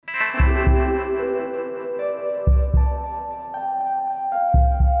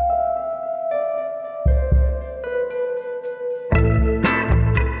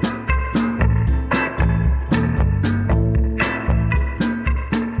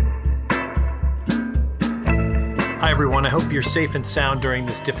everyone. I hope you're safe and sound during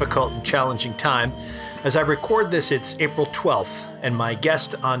this difficult and challenging time. As I record this, it's April 12th, and my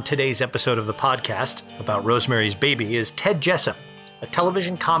guest on today's episode of the podcast about Rosemary's Baby is Ted Jessup, a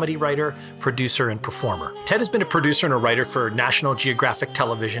television comedy writer, producer, and performer. Ted has been a producer and a writer for National Geographic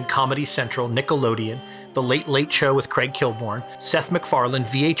Television, Comedy Central, Nickelodeon, The Late Late Show with Craig Kilborn, Seth MacFarlane,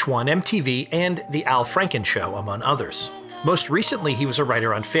 VH1, MTV, and The Al Franken Show, among others. Most recently, he was a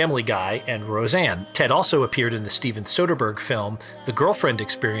writer on Family Guy and Roseanne. Ted also appeared in the Steven Soderbergh film, The Girlfriend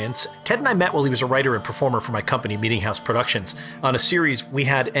Experience. Ted and I met while he was a writer and performer for my company, Meeting House Productions, on a series we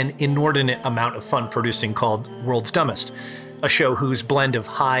had an inordinate amount of fun producing called World's Dumbest, a show whose blend of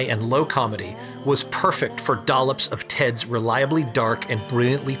high and low comedy was perfect for dollops of Ted's reliably dark and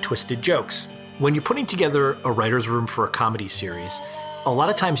brilliantly twisted jokes. When you're putting together a writer's room for a comedy series, a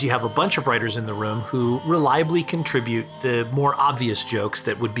lot of times you have a bunch of writers in the room who reliably contribute the more obvious jokes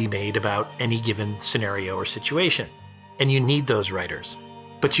that would be made about any given scenario or situation. And you need those writers.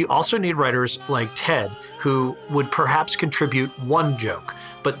 But you also need writers like Ted who would perhaps contribute one joke,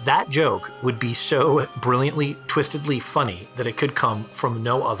 but that joke would be so brilliantly, twistedly funny that it could come from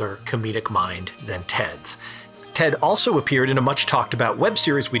no other comedic mind than Ted's. Ted also appeared in a much-talked-about web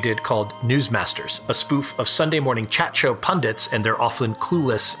series we did called Newsmasters, a spoof of Sunday morning chat show pundits and their often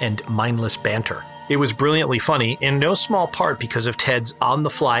clueless and mindless banter. It was brilliantly funny, in no small part because of Ted's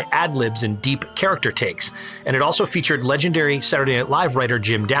on-the-fly ad-libs and deep character takes. And it also featured legendary Saturday Night Live writer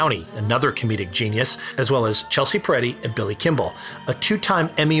Jim Downey, another comedic genius, as well as Chelsea Peretti and Billy Kimball, a two-time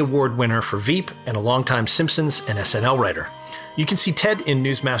Emmy Award winner for Veep and a longtime Simpsons and SNL writer. You can see Ted in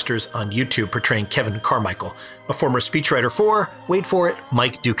Newsmasters on YouTube portraying Kevin Carmichael, a former speechwriter for, wait for it,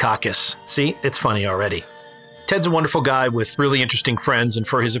 Mike Dukakis. See, it's funny already. Ted's a wonderful guy with really interesting friends, and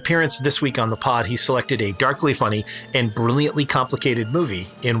for his appearance this week on the pod, he selected a darkly funny and brilliantly complicated movie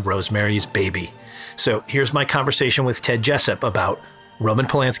in Rosemary's Baby. So here's my conversation with Ted Jessup about Roman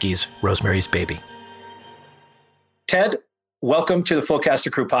Polanski's Rosemary's Baby. Ted, welcome to the Full Cast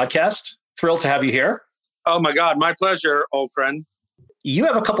of Crew podcast. Thrilled to have you here. Oh my God, my pleasure, old friend. You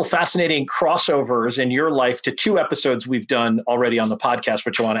have a couple fascinating crossovers in your life to two episodes we've done already on the podcast,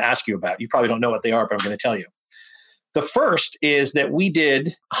 which I want to ask you about. You probably don't know what they are, but I'm going to tell you. The first is that we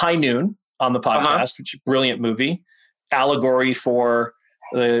did High Noon on the podcast, which is a brilliant movie, allegory for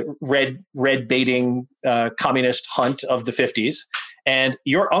the red baiting communist hunt of the 50s. And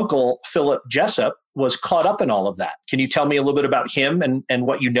your uncle, Philip Jessup, was caught up in all of that. Can you tell me a little bit about him and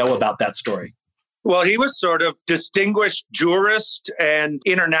what you know about that story? Well, he was sort of distinguished jurist and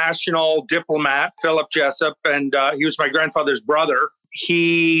international diplomat, Philip Jessup, and he was my grandfather's brother.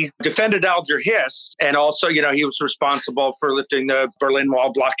 He defended Alger Hiss, and also, he was responsible for lifting the Berlin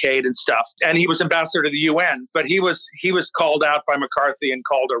Wall blockade and stuff. And he was ambassador to the UN, but he was called out by McCarthy and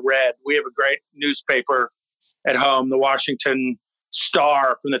called a Red. We have a great newspaper at home, the Washington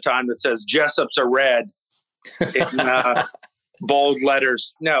Star, from the time that says Jessup's a Red. In, bold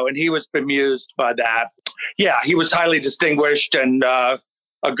letters. No, and he was bemused by that. Yeah, he was highly distinguished and a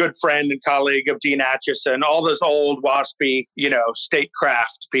good friend and colleague of Dean Acheson, all those old waspy,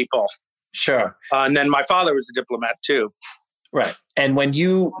 statecraft people. Sure. And then my father was a diplomat too. Right. And when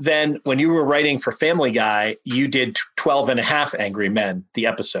you were writing for Family Guy, you did 12 and a Half Angry Men, the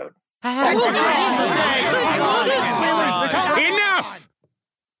episode. Enough!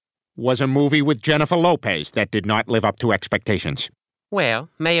 Was a movie with Jennifer Lopez that did not live up to expectations. Well,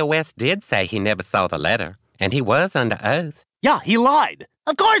 Mayor West did say he never saw the letter, and he was under oath. Yeah, he lied.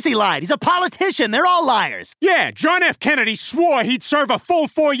 Of course he lied. He's a politician. They're all liars. Yeah, John F. Kennedy swore he'd serve a full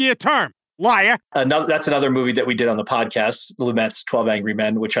 4-year term. Liar. That's another movie that we did on the podcast, Lumet's 12 Angry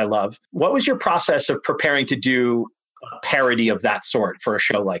Men, which I love. What was your process of preparing to do a parody of that sort for a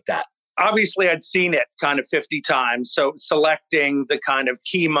show like that? Obviously, I'd seen it kind of 50 times, so selecting the kind of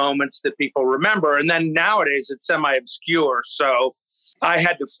key moments that people remember. And then nowadays, it's semi-obscure, so I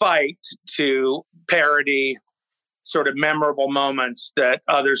had to fight to parody sort of memorable moments that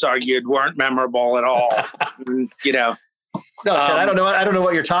others argued weren't memorable at all. No, Ted, I don't know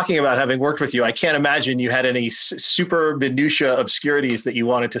what you're talking about, having worked with you. I can't imagine you had any super minutia obscurities that you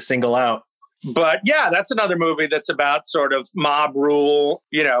wanted to single out. But yeah, that's another movie that's about sort of mob rule,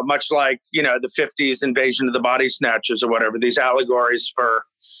 much like, the 50s invasion of the body snatchers or whatever, these allegories for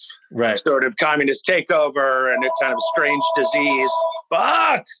sort of communist takeover and a kind of strange disease.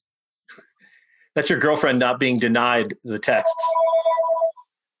 Fuck! That's your girlfriend not being denied the texts.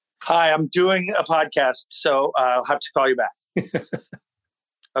 Hi, I'm doing a podcast, so I'll have to call you back.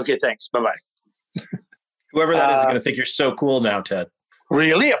 Okay, thanks. Bye-bye. Whoever that is going to think you're so cool now, Ted.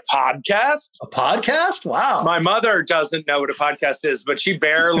 Really? A podcast? A podcast? Wow. My mother doesn't know what a podcast is, but she's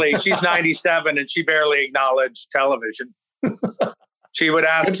 97 and she barely acknowledged television. She would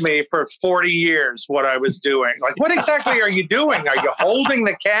ask me for 40 years what I was doing. Like, what exactly are you doing? Are you holding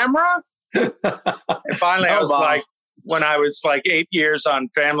the camera? And finally, I was like, when I was like 8 years on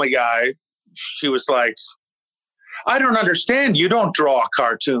Family Guy, she was like, I don't understand. You don't draw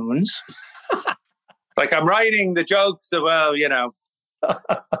cartoons. Like, I'm writing the jokes. Well, you know.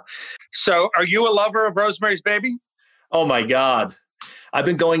 So are you a lover of Rosemary's Baby? Oh, my God. I've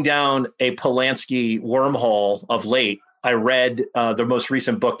been going down a Polanski wormhole of late. I read the most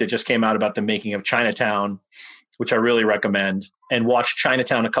recent book that just came out about the making of Chinatown, which I really recommend, and watched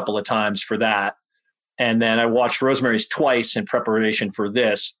Chinatown a couple of times for that. And then I watched Rosemary's twice in preparation for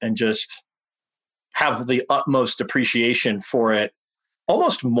this and just have the utmost appreciation for it.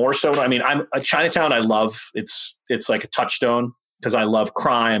 Almost more so. I mean, Chinatown I love. It's like a touchstone because I love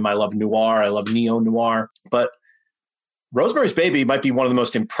crime. I love noir. I love neo-noir. But Rosemary's Baby might be one of the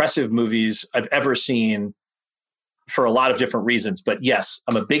most impressive movies I've ever seen for a lot of different reasons. But yes,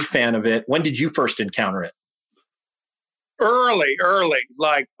 I'm a big fan of it. When did you first encounter it? Early,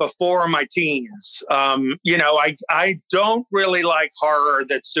 like before my teens. You know, I don't really like horror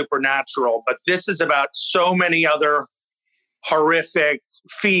that's supernatural, but this is about so many other horrific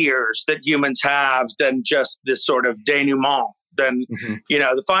fears that humans have than just this sort of denouement. Then, you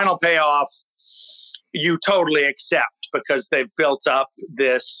know, the final payoff, you totally accept because they've built up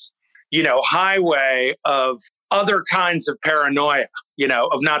this, you know, highway of other kinds of paranoia, you know,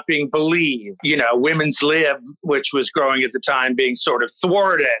 of not being believed, you know, women's lib, which was growing at the time, being sort of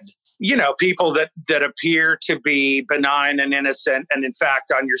thwarted, you know, people that appear to be benign and innocent and in fact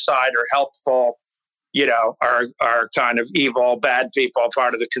on your side are helpful, you know, are kind of evil, bad people,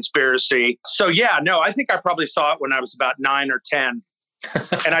 part of the conspiracy. So yeah, no, I think I probably saw it when I was about 9 or 10.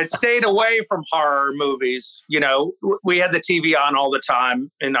 And I'd stayed away from horror movies. You know, we had the TV on all the time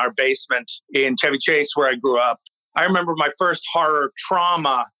in our basement in Chevy Chase where I grew up. I remember my first horror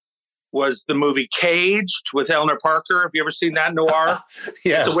trauma was the movie Caged with Eleanor Parker. Have you ever seen that noir?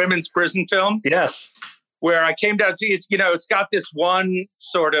 Yes. It's a women's prison film. Yes. Where I came down to see it, you know, it's got this one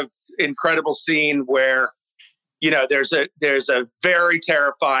sort of incredible scene where, you know, there's a very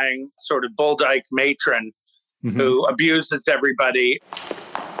terrifying sort of bull dyke matron who abuses everybody.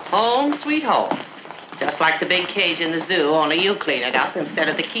 Home sweet home. Just like the big cage in the zoo, only you clean it up instead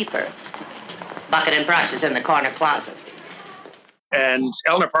of the keeper. Bucket and brush is in the corner closet. And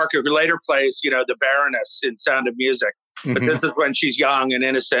Eleanor Parker, who later plays, you know, the Baroness in Sound of Music. But this is when she's young and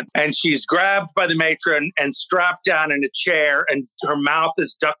innocent. And she's grabbed by the matron and strapped down in a chair and her mouth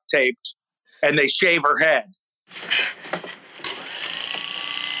is duct taped and they shave her head.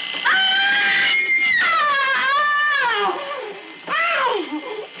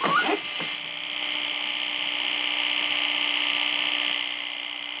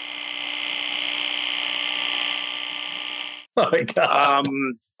 Oh my God.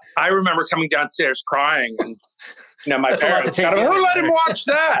 I remember coming downstairs crying and, you know, my parents got, who let him watch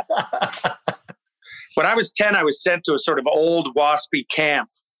that? When I was 10, I was sent to a sort of old waspy camp,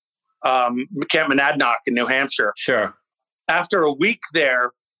 Camp Monadnock in New Hampshire. Sure. After a week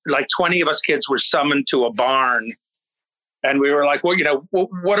there, like 20 of us kids were summoned to a barn. And we were like, well, you know,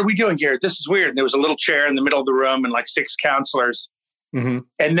 what are we doing here? This is weird. And there was a little chair in the middle of the room and like 6 counselors. And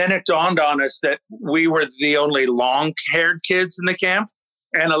then it dawned on us that we were the only long-haired kids in the camp.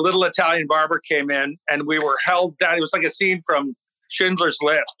 And a little Italian barber came in and we were held down. It was like a scene from Schindler's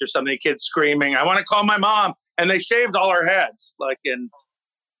List or something, kids screaming, I want to call my mom. And they shaved all our heads, like in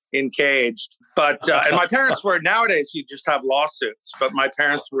Caged. But, and my parents were, nowadays you just have lawsuits, but my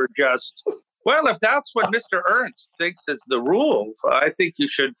parents were just, well, if that's what Mr. Ernst thinks is the rule, I think you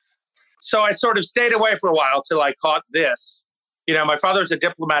should. So I sort of stayed away for a while till I caught this. You know, my father's a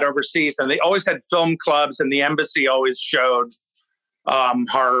diplomat overseas and they always had film clubs and the embassy always showed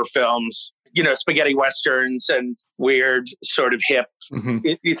horror films, you know, spaghetti westerns and weird sort of hip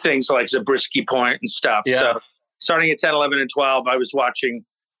things like Zabriskie Point and stuff. Yeah. So starting at 10, 11, and 12, I was watching,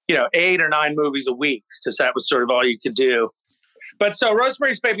 you know, 8 or 9 movies a week because that was sort of all you could do. But so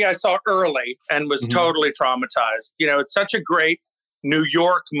Rosemary's Baby I saw early and was totally traumatized. You know, it's such a great New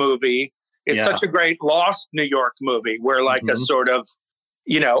York movie. It's such a great Lost New York movie where like a sort of,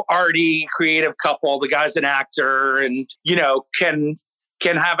 you know, arty, creative couple, the guy's an actor and, you know, can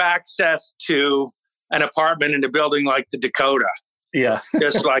have access to an apartment in a building like the Dakota. Yeah.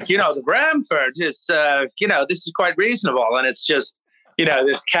 Just like, you know, the Bramford is, you know, this is quite reasonable. And it's just, you know,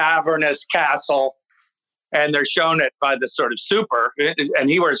 this cavernous castle and they're shown it by the sort of super and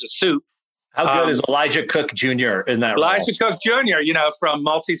he wears a suit How good is Elijah Cook Jr. in that Elijah role? Cook Jr., from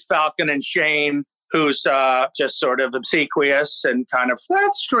Maltese Falcon and Shane, who's just sort of obsequious and kind of,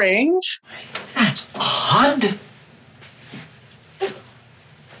 that's strange. That's odd.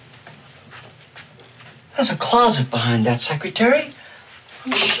 There's a closet behind that secretary.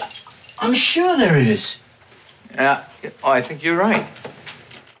 I'm sure there is. I think you're right.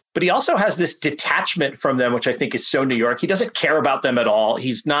 But he also has this detachment from them, which I think is so New York. He doesn't care about them at all.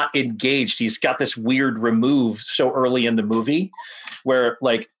 He's not engaged. He's got this weird remove so early in the movie where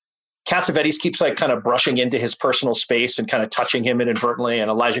like Cassavetes keeps like kind of brushing into his personal space and kind of touching him inadvertently. And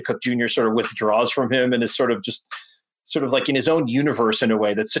Elijah Cook Jr. sort of withdraws from him and is sort of like in his own universe in a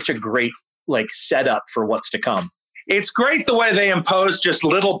way that's such a great like setup for what's to come. It's great the way they impose just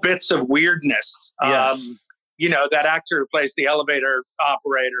little bits of weirdness. Yes. That actor who plays the elevator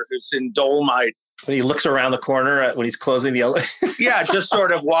operator who's in Dolomite. When he looks around the corner when he's closing the elevator. Yeah, just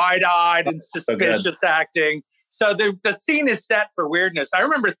sort of wide-eyed and suspicious acting. So the scene is set for weirdness. I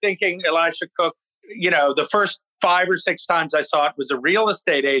remember thinking Elisha Cook, the first 5 or 6 times I saw it was a real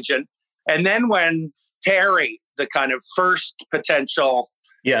estate agent. And then when Terry, the kind of first potential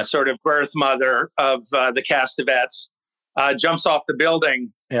sort of birth mother of the Castavets, jumps off the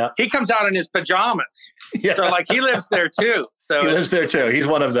building, he comes out in his pajamas. Yeah. So like he lives there too. So he lives there too. He's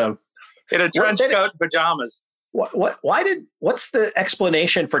one of them. In a trench coat and pajamas. What's the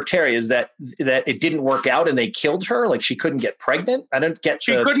explanation for Terry? Is that it didn't work out and they killed her? Like she couldn't get pregnant? I don't get.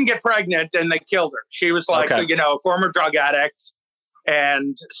 She couldn't get pregnant and they killed her. She was like, a former drug addict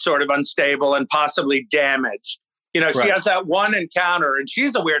and sort of unstable and possibly damaged. She has that one encounter, and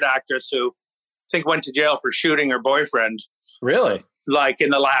she's a weird actress who I think went to jail for shooting her boyfriend. Really? Like in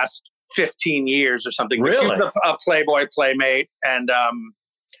the last 15 years or something. Really? She was a Playboy playmate, and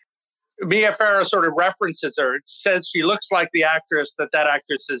Mia Farrow sort of references her, says she looks like the actress that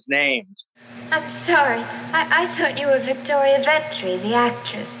actress is named. I'm sorry. I thought you were Victoria Vetri, the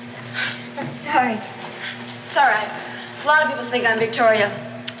actress. I'm sorry. It's all right. A lot of people think I'm Victoria.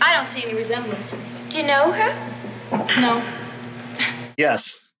 I don't see any resemblance. Do you know her? No.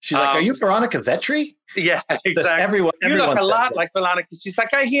 Yes. She's like, are you Veronica Vetri? Yeah, exactly. Everyone you look a lot that. like Veronica. She's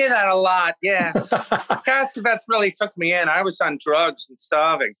like, I hear that a lot. Yeah. Cassavetes really took me in. I was on drugs and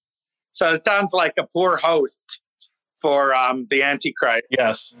starving. So it sounds like a poor host for the Antichrist.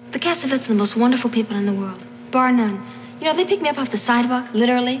 Yes. The Cassavetes are the most wonderful people in the world, bar none. They picked me up off the sidewalk,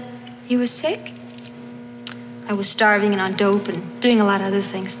 literally. You were sick? I was starving and on dope and doing a lot of other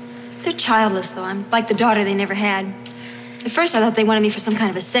things. They're childless, though. I'm like the daughter they never had. At first, I thought they wanted me for some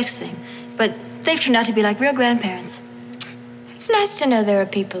kind of a sex thing, but they've turned out to be like real grandparents. It's nice to know there are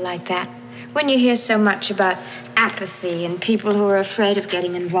people like that. When you hear so much about apathy and people who are afraid of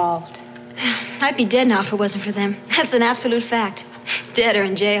getting involved. I'd be dead now if it wasn't for them. That's an absolute fact. Dead or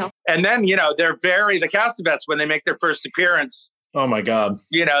in jail. And then, they're the Cassavetes, when they make their first appearance. Oh, my God.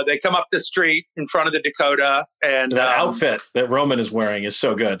 They come up the street in front of the Dakota. And the outfit that Roman is wearing is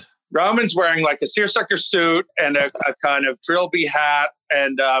so good. Roman's wearing like a seersucker suit and a kind of trilby hat.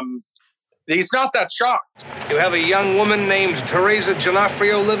 And he's not that shocked. You have a young woman named Teresa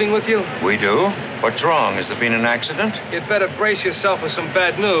Gianafrio living with you? We do. What's wrong? Has there been an accident? You'd better brace yourself for some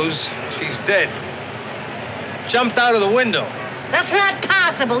bad news. She's dead. Jumped out of the window. That's not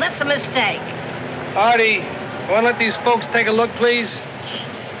possible. That's a mistake. Artie, want to let these folks take a look, please?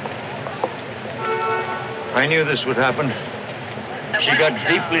 I knew this would happen. She got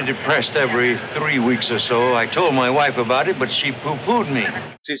deeply depressed every 3 weeks or so. I told my wife about it, but she poo-pooed me.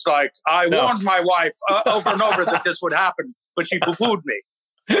 She's like, I warned my wife over and over that this would happen, but she poo-pooed me.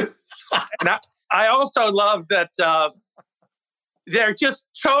 And I also love that they're just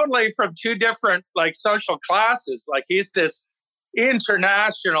totally from two different social classes. Like he's this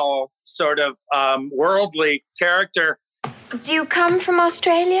international sort of worldly character. Do you come from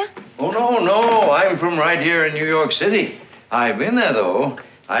Australia? Oh, no. I'm from right here in New York City. I've been there, though.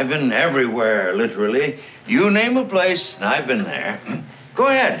 I've been everywhere, literally. You name a place, and I've been there. Go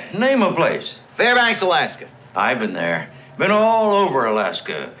ahead, name a place. Fairbanks, Alaska. I've been there. Been all over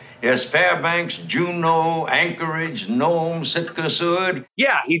Alaska. Yes, Fairbanks, Juneau, Anchorage, Nome, Sitka, Seward.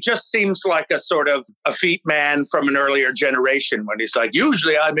 Yeah, he just seems like a sort of effete man from an earlier generation when he's like,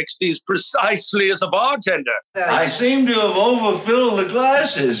 usually I mix these precisely as a bartender. I seem to have overfilled the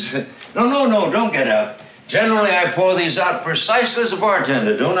glasses. No, don't get up. Generally, I pour these out precisely as a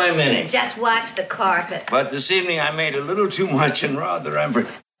bartender, don't I, Minnie? Just watch the carpet. But this evening, I made a little too much and rather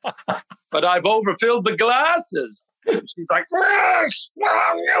But I've overfilled the glasses. She's like,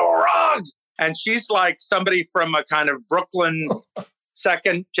 you're wrong. And she's like somebody from a kind of Brooklyn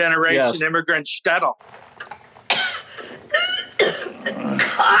second generation immigrant shtetl.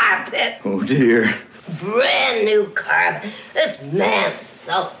 Carp! carpet. Oh, dear. Brand new carpet. This man's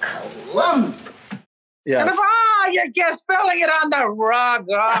so clumsy. And you're just spilling it on the rug.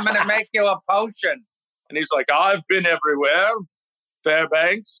 Oh, I'm going to make you a potion. And he's like, I've been everywhere.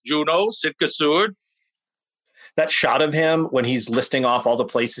 Fairbanks, Juneau, Sitka Seward. That shot of him when he's listing off all the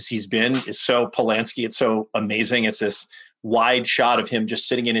places he's been is so Polanski. It's so amazing. It's this wide shot of him just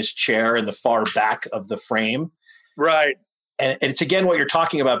sitting in his chair in the far back of the frame. Right. And it's again what you're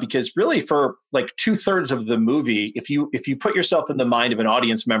talking about, because really for like 2/3 of the movie, if you put yourself in the mind of an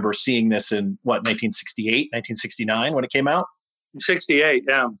audience member seeing this in 1968, 1969 when it came out? 68,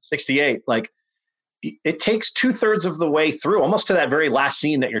 yeah. 68. Like it takes 2/3 of the way through, almost to that very last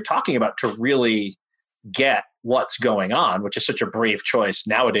scene that you're talking about, to really get what's going on, which is such a brave choice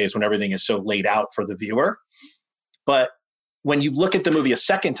nowadays when everything is so laid out for the viewer. But when you look at the movie a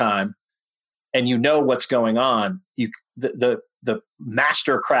second time and you know what's going on, the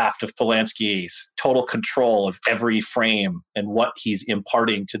mastercraft of Polanski's total control of every frame and what he's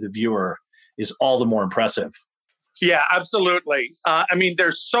imparting to the viewer is all the more impressive. Yeah, absolutely. I mean,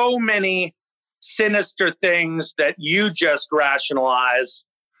 there's so many sinister things that you just rationalize,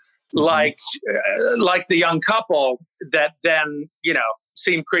 like the young couple that then,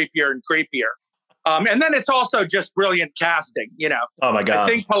 seem creepier and creepier. And then it's also just brilliant casting, Oh my God. I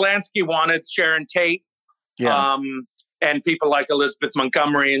think Polanski wanted Sharon Tate, and people like Elizabeth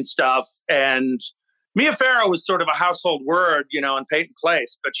Montgomery and stuff. And Mia Farrow was sort of a household word, in Peyton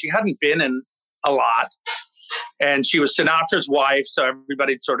Place, but she hadn't been in a lot. And she was Sinatra's wife, so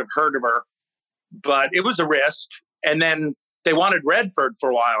everybody'd sort of heard of her. But it was a risk. And then they wanted Redford for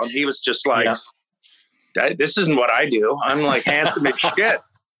a while, and he was just like, this isn't what I do. I'm like handsome as shit.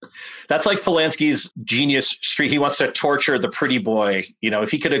 That's like Polanski's genius streak. He wants to torture the pretty boy.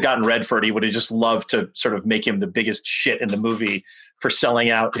 If he could have gotten Redford, he would have just loved to sort of make him the biggest shit in the movie for selling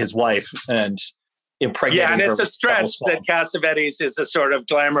out his wife and impregnating her. Yeah, and it's a stretch that Cassavetes is a sort of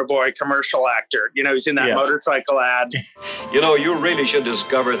glamour boy commercial actor. He's in that motorcycle ad. You really should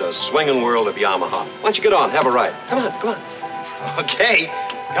discover the swinging world of Yamaha. Why don't you get on, have a ride? Come on. Okay,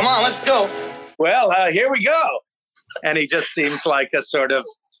 come on, let's go. Well, here we go. And he just seems like a sort of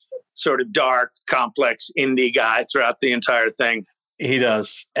dark, complex indie guy throughout the entire thing. He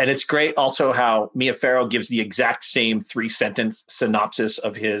does. And it's great also how Mia Farrow gives the exact same 3-sentence synopsis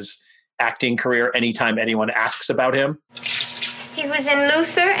of his acting career anytime anyone asks about him. He was in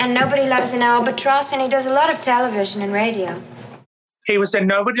Luther and Nobody Loves an Albatross, and he does a lot of television and radio. He was in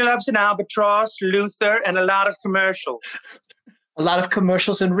Nobody Loves an Albatross, Luther, and a lot of commercials. A lot of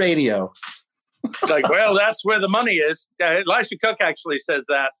commercials and radio. It's like, well, that's where the money is. Elisha Cook actually says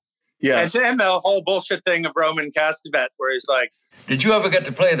that. Yes. And then the whole bullshit thing of Roman Castevet, where he's like, Did you ever get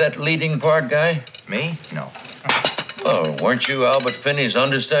to play that leading part guy? Me? No. Oh, weren't you Albert Finney's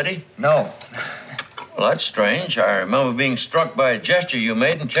understudy? No. Well, that's strange. I remember being struck by a gesture you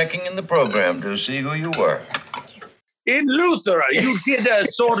made and checking in the program to see who you were. In Luther, you did a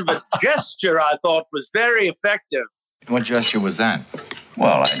sort of a gesture I thought was very effective. What gesture was that?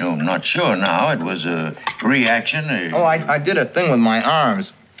 Well, I'm not sure now. It was a reaction. Oh, I did a thing with my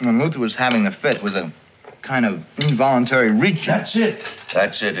arms. When Luther was having a fit, it was a kind of involuntary reach. That's it.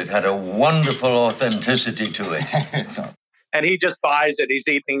 It had a wonderful authenticity to it. And he just buys it. He's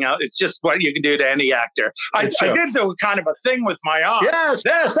eating out. It's just what you can do to any actor. I did do kind of a thing with my arm. Yes,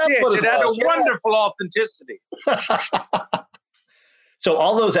 that's what it had was. A wonderful authenticity. So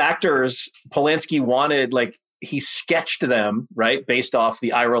all those actors, Polanski wanted, he sketched them, right, based off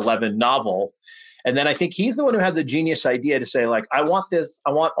the Ira Levin novel. And then I think he's the one who had the genius idea to say, I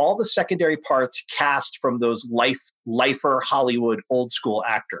want all the secondary parts cast from those lifer Hollywood old school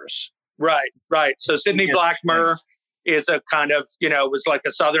actors. Right. So Sidney Blackmer is a kind of, was like a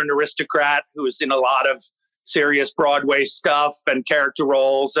Southern aristocrat who was in a lot of serious Broadway stuff and character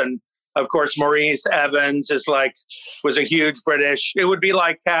roles. And of course, Maurice Evans was a huge British. It would be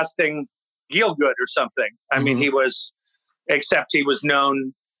like casting Gielgud or something. I mean, except he was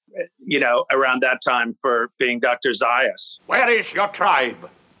known, around that time for being Dr. Zaius. Where is your tribe?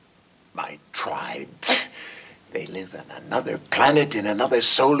 My tribe? They live on another planet in another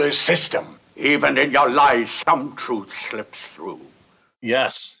solar system. Even in your lies, some truth slips through.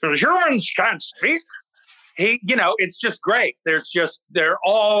 Yes. Humans can't speak. It's just great. It's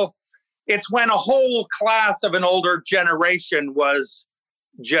when a whole class of an older generation was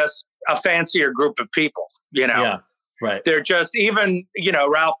just a fancier group of people, Yeah, right. They're just, even,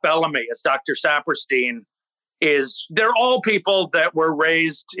 Ralph Bellamy as Dr. Saperstein they're all people that were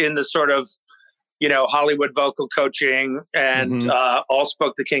raised in the sort of, Hollywood vocal coaching and all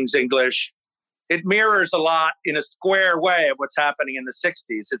spoke the King's English. it mirrors a lot in a square way of what's happening in the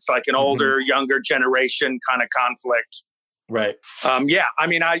 60s. It's like an older, younger generation kind of conflict. Right. Yeah. I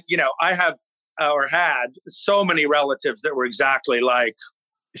mean, I have or had so many relatives that were exactly like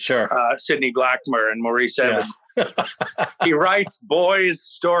Sidney Blackmer and Maurice Evans. He writes boys'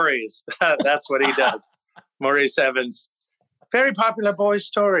 stories. That's what he does. Maurice Evans. Very popular boys'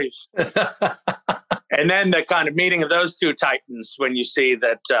 stories. And then the kind of meeting of those two titans when you see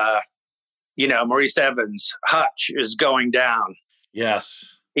that, Maurice Evans, Hutch, is going down.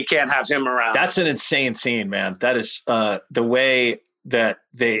 Yes. He can't have him around. That's an insane scene, man. That is the way that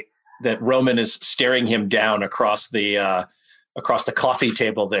Roman is staring him down across the coffee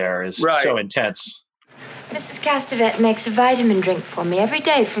table there is so intense. Mrs. Castevet makes a vitamin drink for me every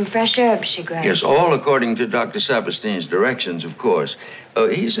day from fresh herbs she grows. Yes, all according to Dr. Saperstein's directions, of course.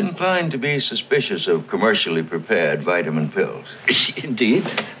 He's inclined to be suspicious of commercially prepared vitamin pills. Indeed?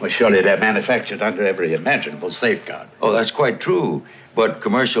 Well, surely they're manufactured under every imaginable safeguard. Oh, that's quite true. But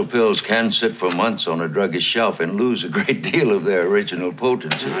commercial pills can sit for months on a druggist's shelf and lose a great deal of their original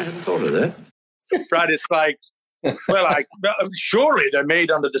potency. I hadn't thought of that. Right, it's like, well, surely they're made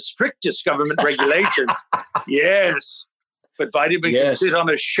under the strictest government regulations. Yes, but vitamin can sit on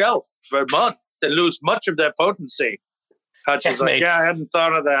a shelf for months and lose much of their potency. Hutch is like, I hadn't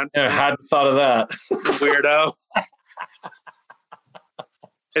thought of that. I hadn't thought of that. Weirdo.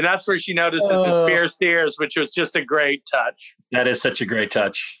 And that's where she notices his pierced ears, which was just a great touch. That is such a great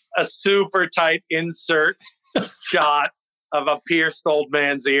touch. A super tight insert shot of a pierced old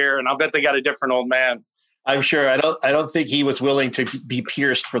man's ear, and I'll bet they got a different old man. I'm sure. I don't think he was willing to be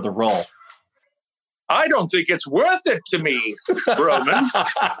pierced for the role. I don't think it's worth it to me, Roman.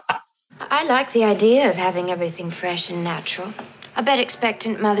 I like the idea of having everything fresh and natural. I bet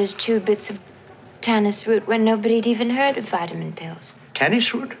expectant mothers chewed bits of tannis root when nobody'd even heard of vitamin pills.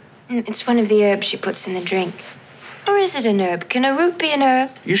 Tannis root? It's one of the herbs she puts in the drink. Or is it an herb? Can a root be an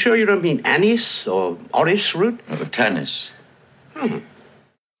herb? You sure you don't mean anise or orris root? Tannis.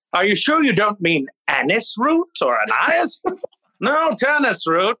 Are you sure you don't mean anise root or anise? No, tannis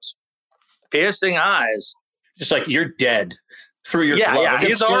root. Piercing eyes. Just like you're dead through your glove. Yeah,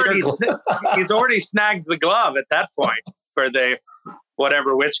 he's already snagged the glove at that point for the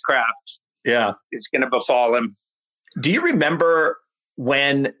whatever witchcraft is going to befall him. Do you remember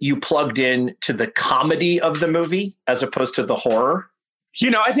when you plugged in to the comedy of the movie as opposed to the horror?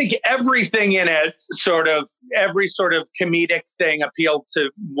 I think everything in it, every sort of comedic thing appealed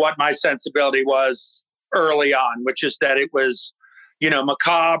to what my sensibility was early on, which is that it was,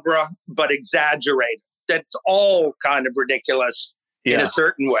 macabre, but exaggerated. That's all kind of ridiculous in a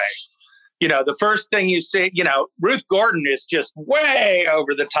certain way. The first thing you see, Ruth Gordon is just way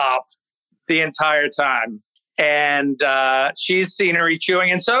over the top the entire time. And she's scenery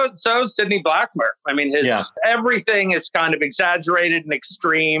chewing, and so Sidney Blackmer. I mean, everything is kind of exaggerated and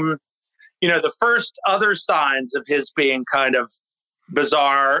extreme. The first other signs of his being kind of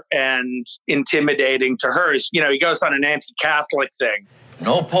bizarre and intimidating to her is, he goes on an anti-Catholic thing.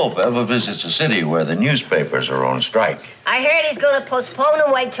 No pope ever visits a city where the newspapers are on strike. I heard he's going to postpone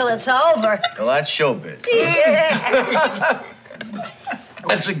and wait till it's over. Well, that's showbiz.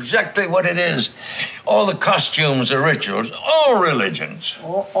 That's exactly what it is. All the costumes are rituals, all religions.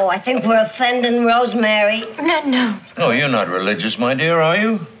 Oh, I think we're offending Rosemary. No. No, you're not religious, my dear, are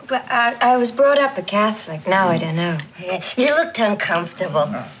you? Well, I was brought up a Catholic. Now I don't know. Yeah, you looked uncomfortable.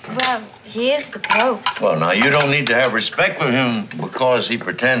 Well, he is the Pope. Well, now, you don't need to have respect for him because he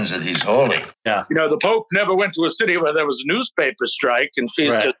pretends that he's holy. Yeah. The Pope never went to a city where there was a newspaper strike, and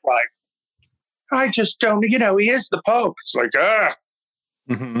she's just like, I just don't, he is the Pope. It's like,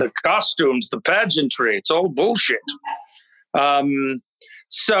 the costumes, the pageantry, it's all bullshit.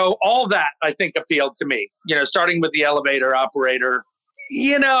 So all that, I think, appealed to me, starting with the elevator operator.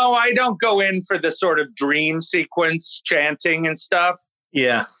 I don't go in for the sort of dream sequence chanting and stuff.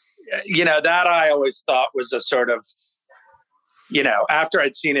 Yeah. That I always thought was a sort of, after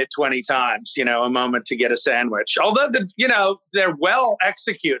I'd seen it 20 times, a moment to get a sandwich. Although, they're well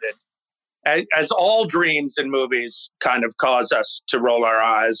executed. As all dreams in movies kind of cause us to roll our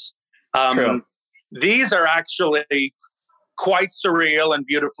eyes. These are actually quite surreal and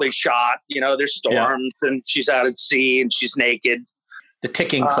beautifully shot. There's storms and she's out at sea and she's naked. The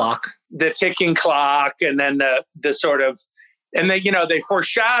ticking clock. The ticking clock. And then the sort of, and they, they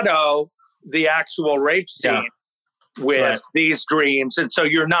foreshadow the actual rape scene with these dreams. And so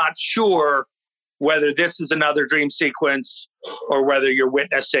you're not sure whether this is another dream sequence or whether you're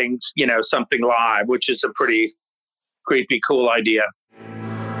witnessing, something live, which is a pretty creepy, cool idea.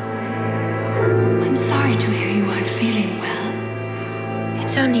 I'm sorry to hear you aren't feeling well.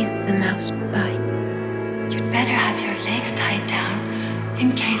 It's only the mouse bite. You'd better have your legs tied down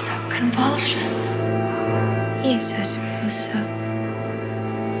in case of convulsions. Yes, I suppose so.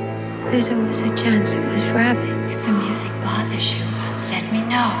 There's always a chance it was rabbit. If the music bothers you, let me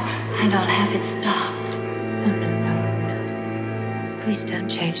know, and I'll have it stopped. Oh, no. Please don't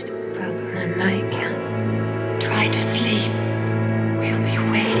change the program on my account. Try to sleep. We'll be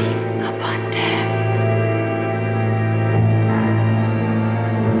waiting up on deck.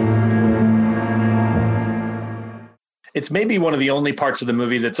 It's maybe one of the only parts of the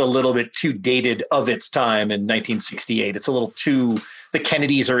movie that's a little bit too dated of its time in 1968. It's a little too, the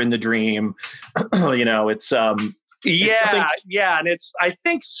Kennedys are in the dream. It's and it's, I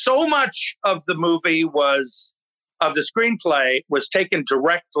think so much of the movie of the screenplay was taken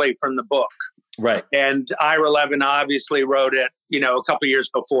directly from the book. Right. And Ira Levin obviously wrote it, a couple years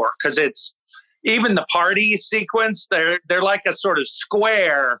before, because it's even the party sequence, they're like a sort of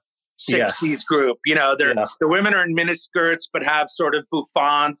square 60s group. The women are in miniskirts, but have sort of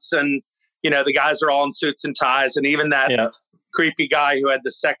bouffants, and, the guys are all in suits and ties. And even that creepy guy who had the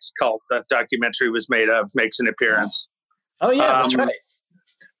sex cult that documentary was made of makes an appearance. Oh yeah, that's right.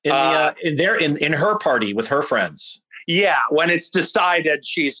 In her party with her friends. Yeah, when it's decided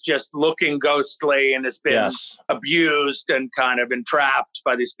she's just looking ghostly and has been abused and kind of entrapped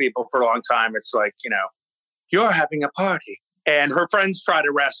by these people for a long time. It's like, you're having a party. And her friends try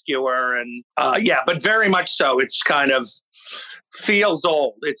to rescue her. And but very much so. It's kind of feels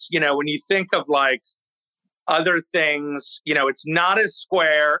old. It's, when you think of like other things, it's not as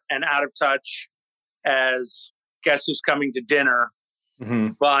square and out of touch as Guess Who's Coming to Dinner.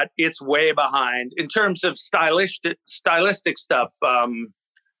 Mm-hmm. But it's way behind in terms of stylistic stuff.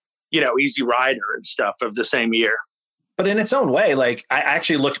 Easy Rider and stuff of the same year. But in its own way, like I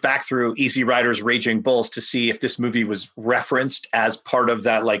actually looked back through Easy Rider's Raging Bulls to see if this movie was referenced as part of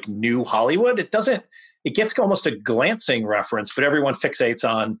that like new Hollywood. It doesn't. It gets almost a glancing reference, but everyone fixates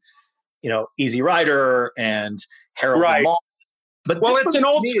on, Easy Rider and Harold and Maude. But it's an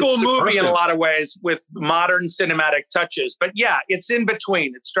old school movie in a lot of ways with modern cinematic touches. But yeah, it's in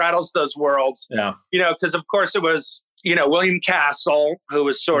between. It straddles those worlds. Yeah. Because of course it was, William Castle, who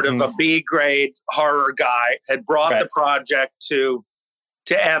was sort of a B-grade horror guy, had brought the project to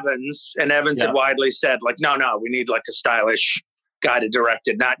Evans. And Evans had widely said, like, no, we need like a stylish guy to direct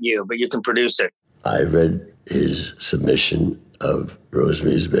it, not you, but you can produce it. I read his submission of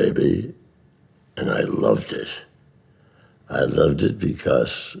Rosemary's Baby, and I loved it. I loved it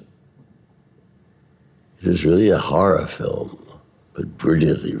because it was really a horror film, but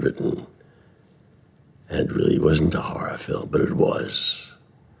brilliantly written. And it really wasn't a horror film, but it was.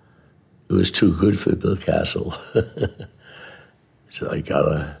 It was too good for Bill Castle. So I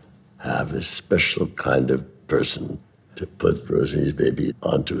gotta have a special kind of person to put Rosemary's Baby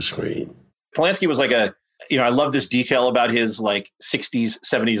onto a screen. Polanski was like I love this detail about his like 60s,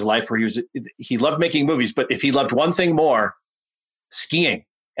 70s life where he loved making movies, but if he loved one thing more, skiing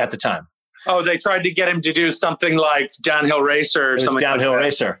at the time. Oh, they tried to get him to do something like Downhill Racer or something. Downhill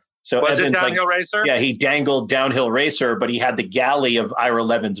Racer. So was Evans, it Downhill Racer? Yeah, he dangled Downhill Racer, but he had the galley of Ira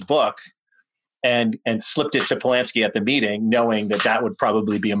Levin's book and slipped it to Polanski at the meeting, knowing that would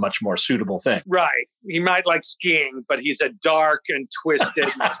probably be a much more suitable thing. Right. He might like skiing, but he's a dark and twisted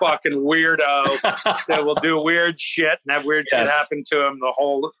fucking weirdo that will do weird shit and have weird shit happen to him the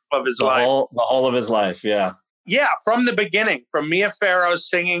whole of his life. The whole of his life, yeah. Yeah, from the beginning, from Mia Farrow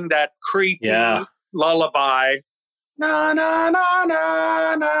singing that creepy lullaby. Na, na, na,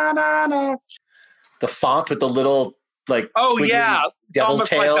 na, na, na, na. The font with the little, like, it's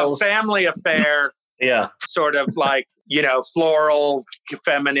almost tails. Like a family affair. Sort of like, floral,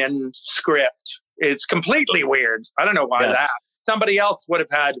 feminine script. It's completely weird. I don't know why that. Somebody else would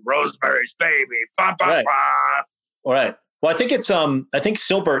have had Rosemary's Baby. Bah, bah, right. bah. All right. Well, I think it's, I think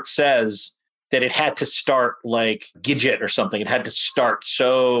Silbert says that it had to start like Gidget or something. It had to start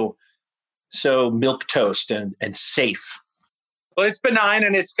so milquetoast and safe. Well, it's benign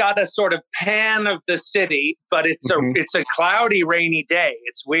and it's got a sort of pan of the city, but it's a cloudy, rainy day.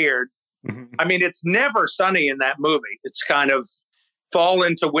 It's weird. Mm-hmm. I mean, it's never sunny in that movie. It's kind of fall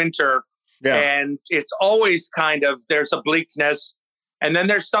into winter, and it's always kind of, there's a bleakness, and then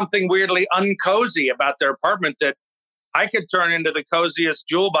there's something weirdly uncozy about their apartment that I could turn into the coziest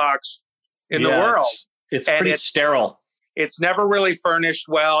jewel box in the world. It's pretty sterile. It's never really furnished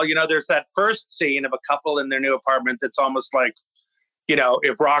well. There's that first scene of a couple in their new apartment that's almost like,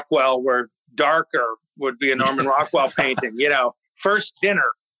 if Rockwell were darker, would be a Norman Rockwell painting. First dinner,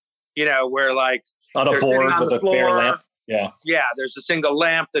 where like on a board with a bare lamp. Yeah. Yeah, there's a single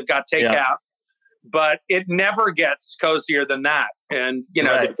lamp that got takeout. but it never gets cozier than that. And, you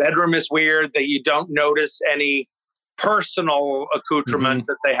know, the bedroom is weird, that you don't notice any personal accoutrement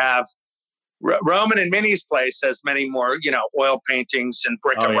that they have. Roman and Minnie's place has many more, you know, oil paintings and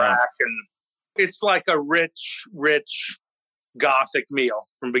bric-a-brac. And it's like a rich, rich Gothic meal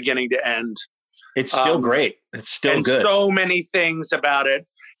from beginning to end. It's still great. It's still good. So many things about it.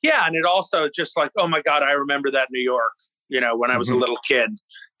 Yeah. And it also just like, oh my God, I remember that New York, you know, when I was a little kid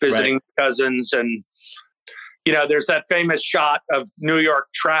visiting cousins. And, you know, there's that famous shot of New York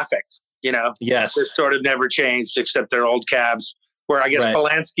traffic, you know. Yes. It sort of never changed except their old cabs, where I guess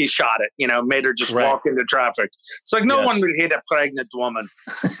Polanski shot it, you know, made her just walk into traffic. It's like no one would hit a pregnant woman.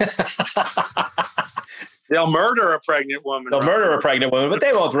 They'll murder a pregnant woman. They'll murder a pregnant woman, but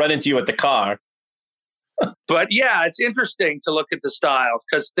they won't run into you at the car. But yeah, it's interesting to look at the style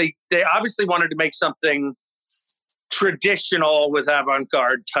because they obviously wanted to make something traditional with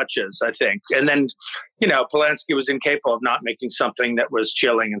avant-garde touches, I think. And then, you know, Polanski was incapable of not making something that was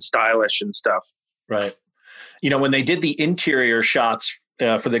chilling and stylish and stuff. Right. You know, when they did the interior shots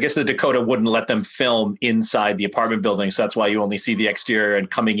for the, I guess the Dakota wouldn't let them film inside the apartment building. So that's why you only see the exterior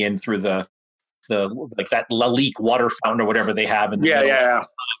and coming in through the like that Lalique water fountain or whatever they have in the middle. Yeah.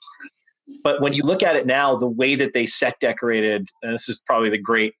 But when you look at it now, the way that they set decorated, and this is probably the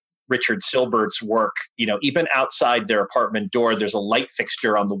great Richard Silbert's work, you know, even outside their apartment door, there's a light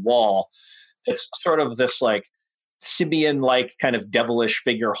fixture on the wall. It's sort of this like Simeon-like kind of devilish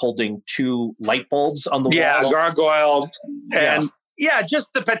figure holding two light bulbs on the wall. Yeah, gargoyle. And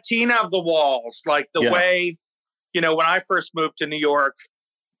just the patina of the walls, like the way, you know, when I first moved to New York,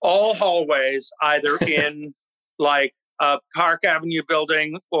 all hallways, either in like a Park Avenue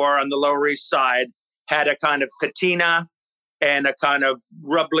building or on the Lower East Side, had a kind of patina and a kind of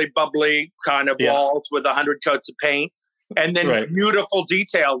rubbly bubbly kind of walls with 100 coats of paint. And then beautiful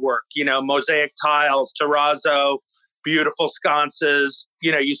detail work, you know, mosaic tiles, terrazzo, beautiful sconces.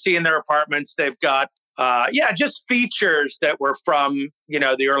 You know, you see in their apartments, they've got, just features that were from, you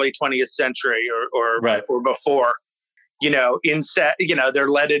know, the early 20th century or before. You know, their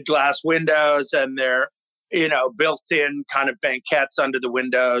leaded glass windows and their, you know, built-in kind of banquettes under the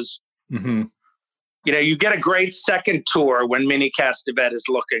windows. Mm-hmm. You know, you get a great second tour when Minnie Castevet is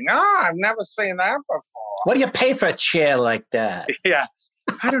looking. I've never seen that before. What do you pay for a chair like that? Yeah.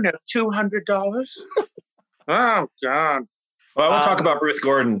 I don't know, $200? Oh, God. Well, I want to talk about Ruth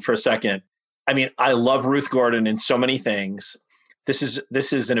Gordon for a second. I mean, I love Ruth Gordon in so many things.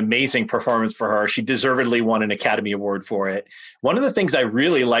 This is an amazing performance for her. She deservedly won an Academy Award for it. One of the things I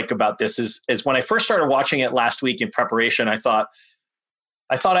really like about this is when I first started watching it last week in preparation, I thought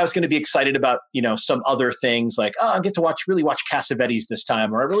I was going to be excited about, you know, some other things like, I get to really watch Cassavetes this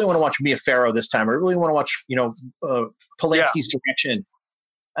time, or I really want to watch Mia Farrow this time, or I really want to watch, you know, Polanski's direction.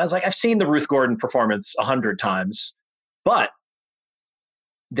 I was like, I've seen the Ruth Gordon performance 100 times, but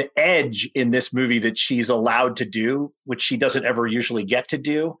the edge in this movie that she's allowed to do, which she doesn't ever usually get to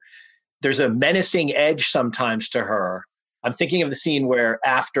do, there's a menacing edge sometimes to her. I'm thinking of the scene where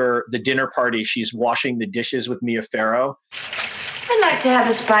after the dinner party, she's washing the dishes with Mia Farrow. I'd like to have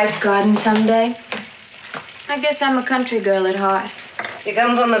a spice garden someday. I guess I'm a country girl at heart. You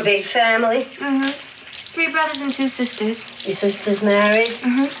come from a big family? Mm-hmm. 3 brothers and 2 sisters. Your sisters married?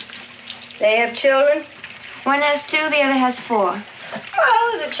 Mm-hmm. They have children? One has 2, the other has 4.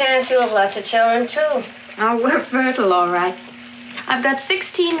 Well, there's a chance you'll have lots of children, too. Oh, we're fertile, all right. I've got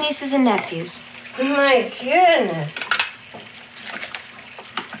 16 nieces and nephews. My goodness.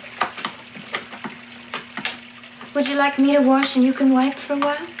 Would you like me to wash and you can wipe for a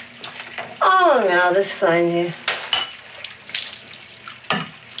while? Oh, no, that's fine, dear.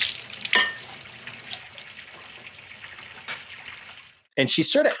 And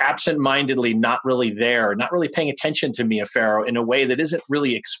she's sort of absentmindedly not really there, not really paying attention to Mia Farrow in a way that isn't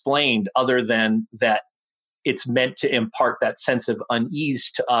really explained, other than that it's meant to impart that sense of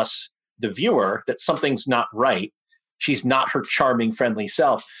unease to us, the viewer, that something's not right. She's not her charming, friendly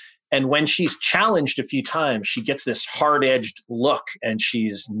self. And when she's challenged a few times, she gets this hard-edged look and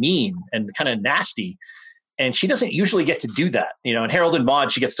she's mean and kind of nasty. And she doesn't usually get to do that. You know, in Harold and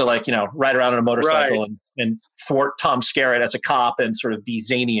Maude, she gets to, like, you know, ride around on a motorcycle and thwart Tom Skerritt as a cop and sort of be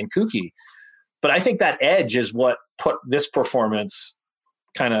zany and kooky. But I think that edge is what put this performance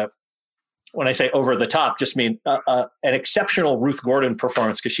kind of, when I say over the top, just mean an exceptional Ruth Gordon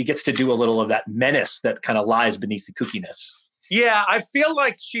performance, because she gets to do a little of that menace that kind of lies beneath the kookiness. Yeah, I feel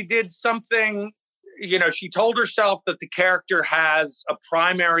like she did something, you know, she told herself that the character has a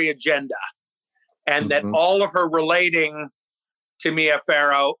primary agenda and that all of her relating to Mia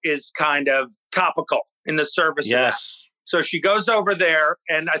Farrow is kind of topical in the service of that. So she goes over there,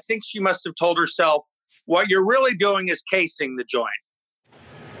 and I think she must have told herself, what you're really doing is casing the joint.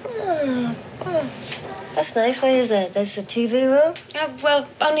 That's nice. What is that? That's the TV room? Well,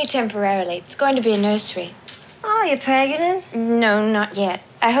 only temporarily. It's going to be a nursery. Oh, you're pregnant? No, not yet.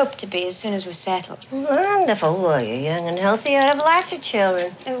 I hope to be as soon as we're settled. Wonderful. Well, you're young and healthy. You'll have lots of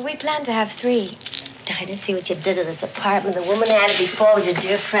children. We plan to have 3. I didn't see what you did to this apartment. The woman had it before was a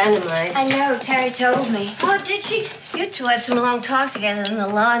dear friend of mine. I know. Terry told me. Oh, did she? You two had some long talks together in the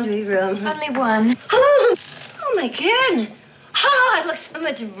laundry room. Only one. Oh, my goodness. Oh, it looks so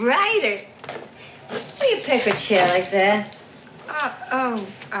much brighter. Why do you pick a chair like that?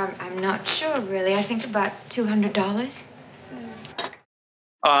 I'm not sure, really. I think about $200.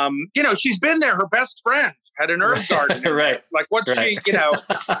 She's been there. Her best friend had an herb garden. Right. Like, what's she, what are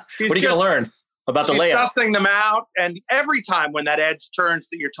you going to learn about the layout? She's sussing them out. And every time when that edge turns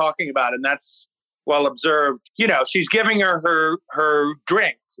that you're talking about, and that's well observed, she's giving her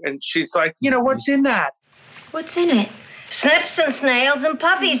drink. And she's like, what's in that? What's in it? Snips and snails and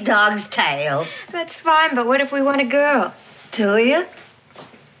puppies' dogs' tails. That's fine, but what if we want a girl? Do you?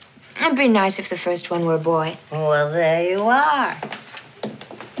 It'd be nice if the first one were a boy. Well, there you are.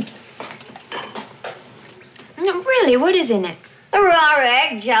 No, really, what is in it? A raw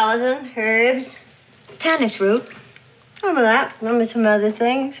egg, gelatin, herbs. Tannis root. Remember that. Remember some other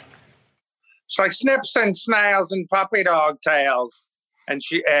things. It's like snips and snails and puppy dog tails. And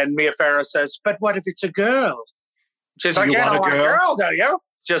Mia Farrow says, but what if it's a girl? She's like, you don't want a girl, do you?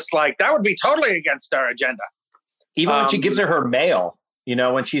 It's just like, that would be totally against our agenda. Even when she gives her mail,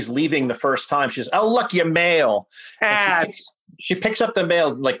 when she's leaving the first time, she's, oh, look, your mail. Ads. She picks up the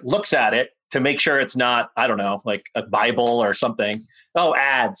mail, looks at it to make sure it's not, I don't know, like a Bible or something. Oh,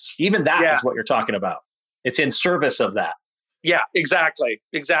 ads. Even that is what you're talking about. It's in service of that. Yeah, exactly.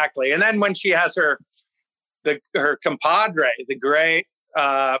 And then when she has her compadre, the great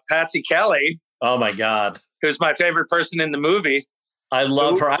Patsy Kelly. Oh, my God. Who's my favorite person in the movie. I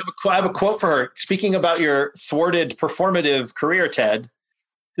love her. I have a quote for her. Speaking about your thwarted performative career, Ted,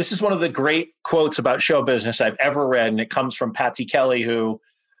 this is one of the great quotes about show business I've ever read, and it comes from Patsy Kelly, who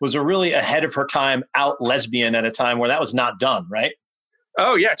was a really ahead of her time out lesbian at a time where that was not done, right?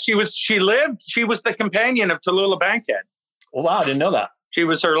 Oh, yeah. She was the companion of Tallulah Bankhead. Oh, wow. I didn't know that. She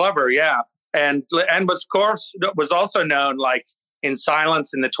was her lover, yeah. And was, of course, was also known, like, in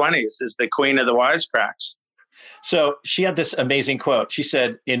Silence in the 20s as the queen of the wisecracks. So she had this amazing quote. She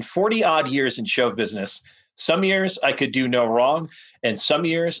said, in 40 odd years in show business, some years I could do no wrong, and some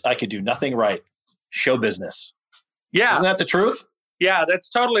years I could do nothing right. Show business. Yeah. Isn't that the truth? Yeah, that's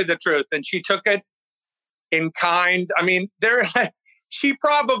totally the truth. And she took it in kind. I mean, she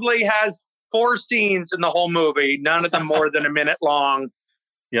probably has 4 scenes in the whole movie, none of them more than a minute long.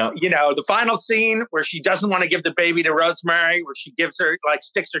 Yeah. The final scene where she doesn't want to give the baby to Rosemary, where she gives her,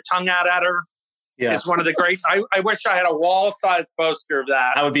 sticks her tongue out at her. Yeah. Is one of the great. I wish I had a wall-sized poster of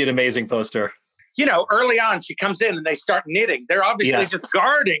that. That would be an amazing poster. Early on, she comes in and they start knitting. They're obviously just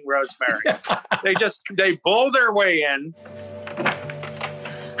guarding Rosemary. They bull their way in.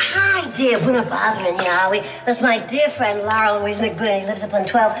 Hi, dear. We're not bothering you, are we? That's my dear friend, Lara Louise McBurney, lives up on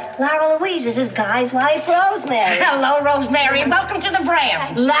 12. Lara Louise is this guy's wife, Rosemary. Hello, Rosemary, and welcome to the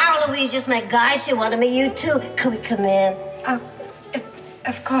Bram. Lara Louise just met Guy. She wanted to meet you, too. Could we come in?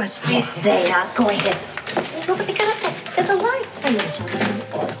 Of course, please. There you are. Go ahead. Look what they got up there. There's a light.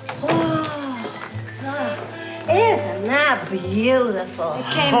 Isn't that beautiful? It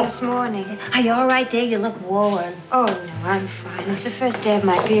came this morning. Are you all right there? You look worn. Oh, no, I'm fine. It's the first day of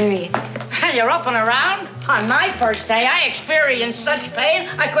my period. You're up and around? On my first day, I experienced such pain,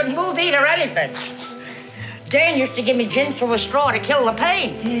 I couldn't move, eat, or anything. Dan used to give me gin through a straw to kill the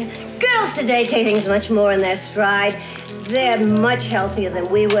pain. Yeah. Girls today take things much more in their stride. They're much healthier than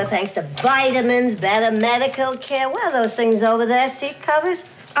we were, thanks to vitamins, better medical care. What are those things over there? Seat covers?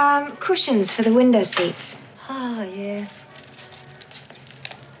 Cushions for the window seats. Oh, yeah.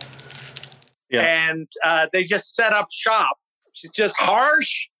 And they just set up shop. She's just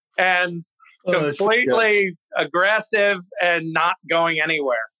harsh and completely aggressive and not going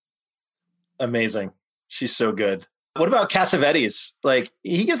anywhere. Amazing. She's so good. What about Cassavetes?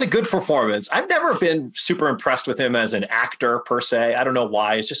 He gives a good performance. I've never been super impressed with him as an actor per se. I don't know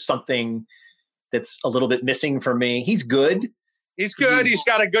why. It's just something that's a little bit missing for me. He's good. He's good. He's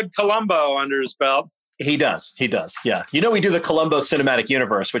got a good Columbo under his belt. He does. Yeah. We do the Columbo Cinematic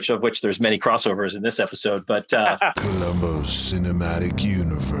Universe, of which there's many crossovers in this episode, but Columbo Cinematic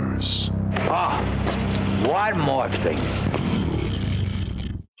Universe. One more thing.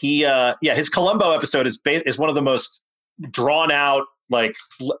 His Columbo episode is one of the most drawn out, Like,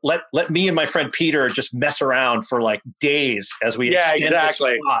 let me and my friend Peter just mess around for like days as we extend this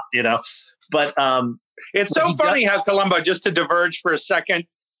plot, you know. But it's so funny how Columbo, just to diverge for a second,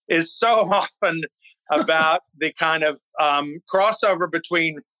 is so often about the kind of crossover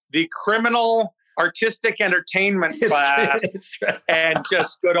between the criminal artistic entertainment class and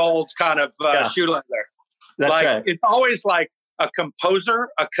just good old kind of Shoelander. That's like, right. It's always like a composer,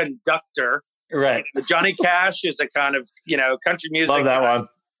 a conductor. Right. Johnny Cash is a kind of, country music. Love that one.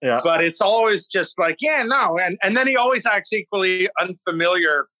 Yeah. But it's always just like, and then he always acts equally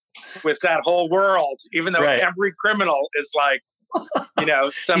unfamiliar with that whole world, even though every criminal is like,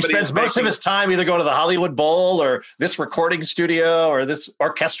 somebody. He spends most of his time either going to the Hollywood Bowl or this recording studio or this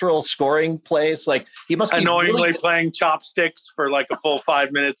orchestral scoring place. Like, he must be annoyingly playing chopsticks for like a full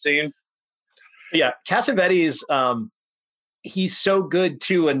 5-minute scene. Yeah, Cassavetes, he's so good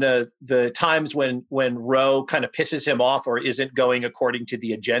too. And the times when Ro kind of pisses him off or isn't going according to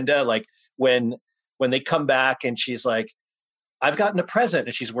the agenda, like when they come back and she's like, "I've gotten a present,"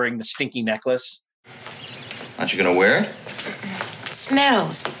 and she's wearing the stinky necklace. Aren't you gonna wear it? It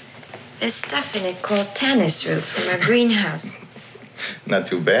smells. There's stuff in it called tannis root from our greenhouse. Not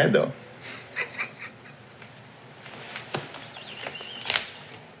too bad, though.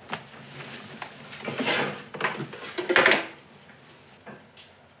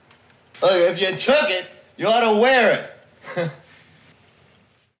 Look, if you took it, you ought to wear it.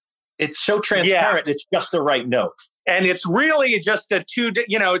 It's so transparent. It's just the right note. And it's really just a 2 day,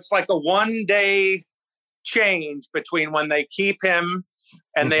 it's like a 1 day change between when they keep him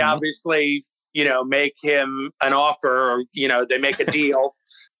and they obviously, make him an offer or, they make a deal.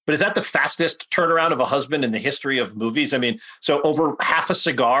 But is that the fastest turnaround of a husband in the history of movies? I mean, so over half a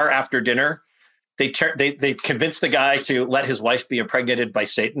cigar after dinner, they convince the guy to let his wife be impregnated by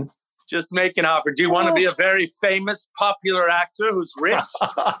Satan. Just make an offer. Do you want to be a very famous, popular actor who's rich?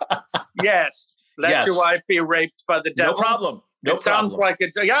 Yes. Let your wife be raped by the devil. No problem. No sounds like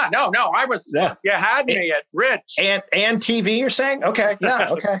it's, I was, you had me at rich. And TV, you're saying? Okay.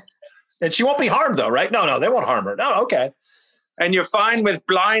 Yeah. Okay. And she won't be harmed though, right? No, they won't harm her. No. Okay. And you're fine with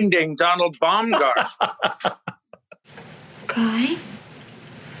blinding Donald Baumgart. Guy?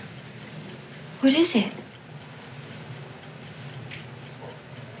 What is it?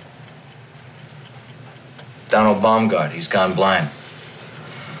 Donald Baumgart, he's gone blind.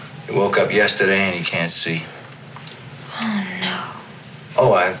 He woke up yesterday and he can't see. Oh, no.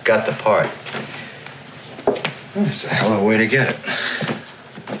 Oh, I've got the part. It's a hell of a way to get it.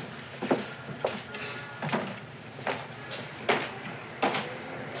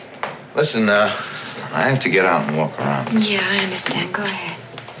 Listen, I have to get out and walk around. Yeah, I understand. Go ahead.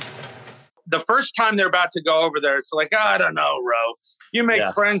 The first time they're about to go over there, it's like, I don't know, Ro. You make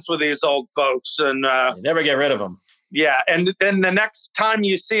friends with these old folks and... you never get rid of them. Yeah, and then the next time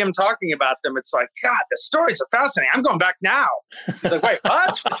you see him talking about them, it's like, God, the stories are fascinating. I'm going back now. He's like, wait,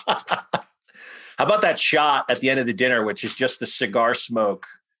 what? How about that shot at the end of the dinner, which is just the cigar smoke,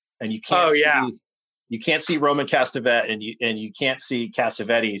 and you can't you can't see Roman Castevet and you can't see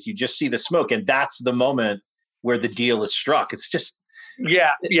Cassavetes. You just see the smoke, and that's the moment where the deal is struck. It's just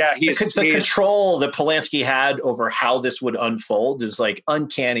the control that Polanski had over how this would unfold is like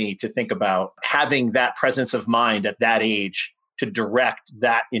uncanny to think about, having that presence of mind at that age to direct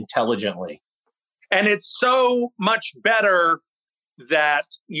that intelligently. And it's so much better that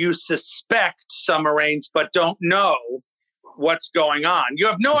you suspect some arranged but don't know what's going on. You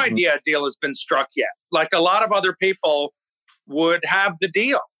have no idea a deal has been struck yet. Like a lot of other people would have the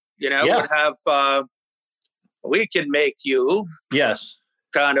deal, would have... we can make you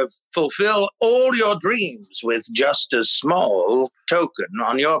kind of fulfill all your dreams with just a small token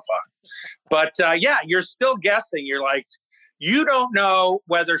on your part. But you're still guessing. You're like, you don't know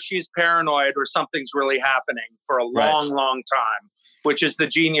whether she's paranoid or something's really happening for a long, long time, which is the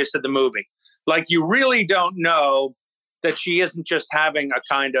genius of the movie. Like, you really don't know that she isn't just having a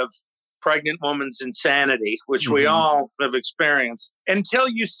kind of pregnant woman's insanity, which we all have experienced, until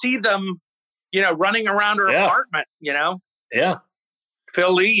you see them running around her apartment, Yeah.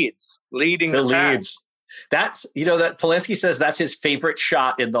 Phil Leeds leading Phil the pack. Leeds. That's, that Polanski says that's his favorite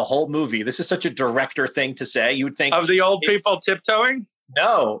shot in the whole movie. This is such a director thing to say. You would think of the old people tiptoeing.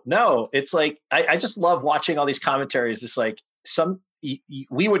 No. It's like, I just love watching all these commentaries. It's like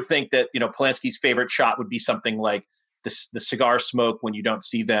we would think that, Polanski's favorite shot would be something like the cigar smoke when you don't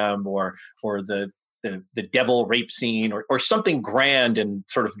see them, or the devil rape scene or something grand and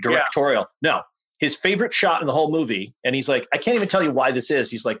sort of directorial. No, his favorite shot in the whole movie. And he's like, I can't even tell you why this is.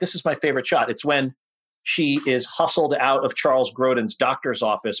 He's like, this is my favorite shot. It's when she is hustled out of Charles Grodin's doctor's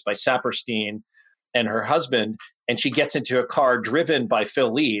office by Saperstein. and her husband, and she gets into a car driven by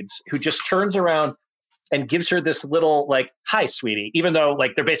Phil Leeds, who just turns around and gives her this little like, "Hi, sweetie," even though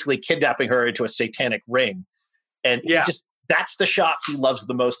like they're basically kidnapping her into a satanic ring. And that's the shot he loves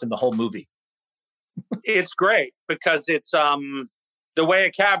the most in the whole movie. It's great because it's the way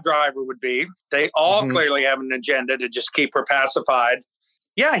a cab driver would be. They all clearly have an agenda to just keep her pacified.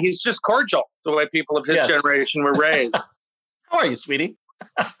 Yeah, he's just cordial, the way people of his generation were raised. How are you, sweetie?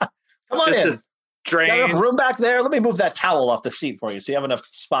 Come on Just in. as drained. Got enough room back there? Let me move that towel off the seat for you so you have enough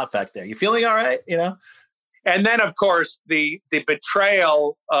spot back there. You feeling all right? You know? And then, of course, the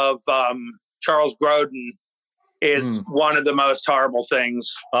betrayal of Charles Grodin is one of the most horrible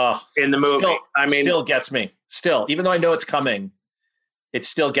things in the movie. Still gets me. Still, even though I know it's coming, it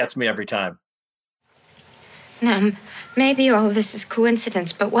still gets me every time. Now, maybe all this is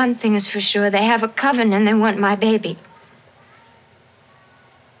coincidence, but one thing is for sure. They have a coven and they want my baby.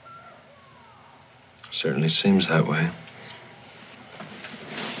 Certainly seems that way.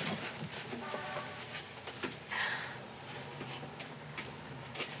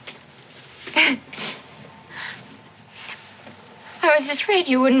 I was afraid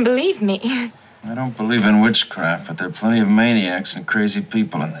you wouldn't believe me. I don't believe in witchcraft, but there are plenty of maniacs and crazy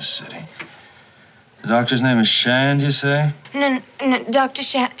people in this city. The doctor's name is Shand, you say? No, Dr.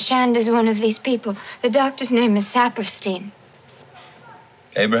 Shand is one of these people. The doctor's name is Saperstein.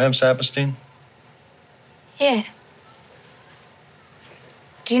 Abraham Saperstein? Yeah.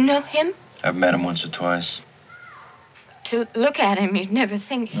 Do you know him? I've met him once or twice. To look at him, you'd never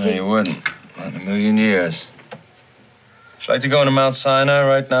think No, you wouldn't. Not in a million years. Would you like to go into Mount Sinai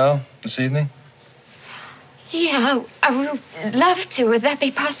right now, this evening? Yeah, I would love to. Would that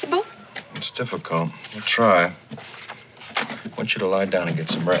be possible? It's difficult. We'll try. I want you to lie down and get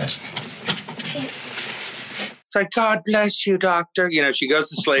some rest. Yes. It's like, God bless you, doctor. You know, she goes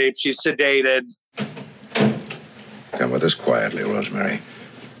to sleep. She's sedated. Come with us quietly, Rosemary.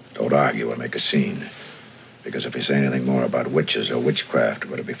 Don't argue or make a scene. Because if you say anything more about witches or witchcraft,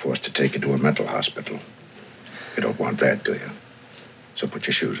 we're going to be forced to take you to a mental hospital. You don't want that, do you? So put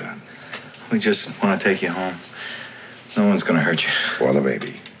your shoes on. We just want to take you home. No one's going to hurt you. For the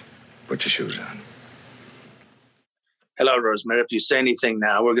baby. Put your shoes on. Hello, Rosemary. If you say anything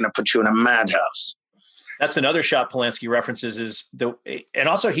now, we're going to put you in a madhouse. That's another shot Polanski references and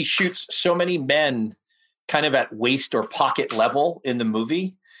also he shoots so many men kind of at waist or pocket level in the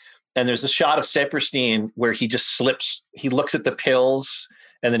movie. And there's a shot of Saperstein where he just slips, he looks at the pills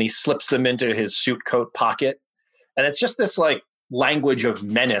and then he slips them into his suit coat pocket. And it's just this like language of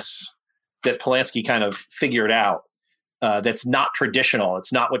menace that Polanski kind of figured out. That's not traditional.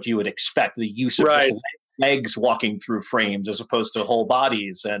 It's not what you would expect. The use of just legs walking through frames as opposed to whole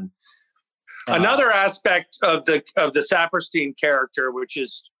bodies. And another aspect of the Saperstein character, which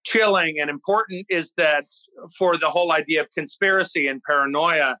is chilling and important, is that for the whole idea of conspiracy and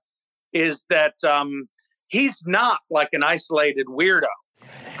paranoia, is that he's not like an isolated weirdo.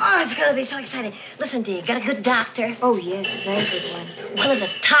 Oh, it's going to be so exciting. Listen, dear, got a good doctor? Oh, yes, a very good one. One of the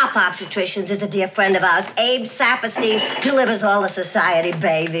top obstetricians is a dear friend of ours. Abe Saperstein delivers all the society,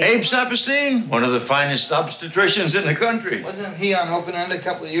 baby. Abe Saperstein, one of the finest obstetricians in the country. Wasn't he on Open End a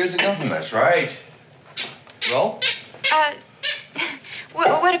couple of years ago? That's right. Well?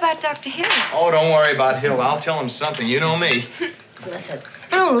 What about Dr. Hill? Oh, don't worry about Hill. I'll tell him something. You know me. Listen,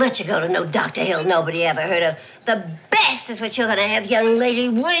 I don't let you go to no Dr. Hill nobody ever heard of. The best is what you're going to have, young lady.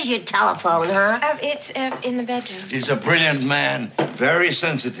 Where's your telephone, huh? It's in the bedroom. He's a brilliant man, very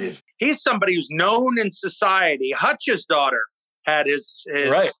sensitive. He's somebody who's known in society. Hutch's daughter had his had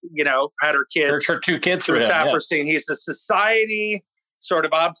her kids. Her two kids through him, Saperstein. Yeah. He's a society sort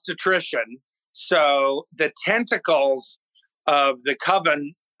of obstetrician. So the tentacles of the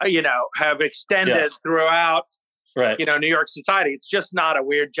coven, have extended throughout New York society. It's just not a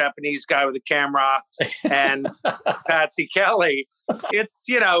weird Japanese guy with a camera and Patsy Kelly. It's,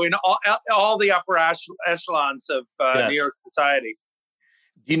 in all the upper echelons of New York society.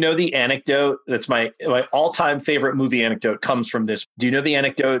 Do you know the anecdote? That's my all-time favorite movie anecdote comes from this. Do you know the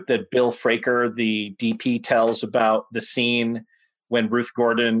anecdote that Bill Fraker, the DP, tells about the scene when Ruth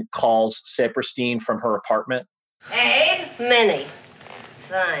Gordon calls Saperstein from her apartment? Abe, Minnie.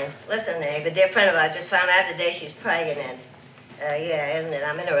 Fine. Listen, Abe, a dear friend of ours just found out today she's pregnant. Yeah, isn't it?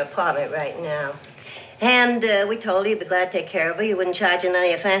 I'm in her apartment right now. And we told her you'd be glad to take care of her. You wouldn't charge her none of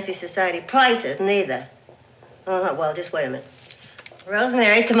your fancy society prices, neither. Well, just wait a minute.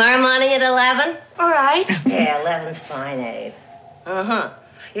 Rosemary, tomorrow morning at 11? All right. Yeah, 11's fine, Abe.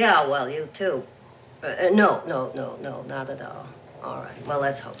 Yeah, well, you too. No, not at all. All right. Well,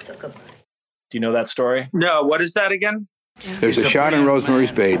 let's hope so. Goodbye. Do you know that story? No, what is that again? There's a shot in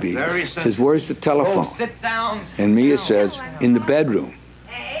Rosemary's Baby. Says, where's the telephone? Sit down. And Mia says, in the bedroom.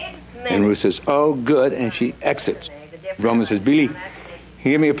 And Ruth says, oh, good, and she exits. Roman says, Billy,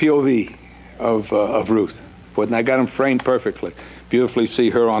 give me a POV of Ruth. And I got him framed perfectly. Beautifully see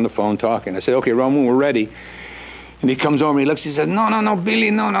her on the phone talking. I said, okay, Roman, we're ready. And he comes over and he looks, he says, no,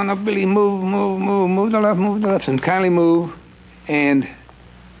 Billy, no, Billy, move to the left, and kindly move. And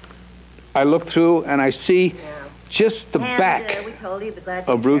I look through and I see just the back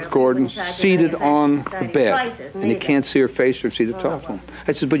of Ruth Gordon seated on the bed. And you can't see her face or see the telephone.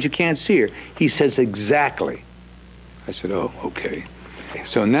 I said, but you can't see her. He says, exactly. I said, oh, okay.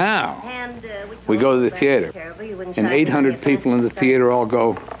 So now we go to the theater, and 800 people in the theater all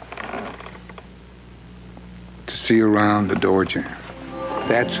go to see around the door jam.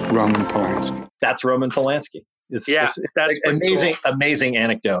 That's Roman Polanski. That's Roman Polanski. It's that's amazing, cool. Amazing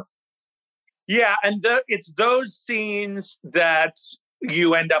anecdote. Yeah, and it's those scenes that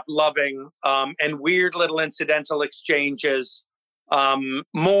you end up loving, and weird little incidental exchanges,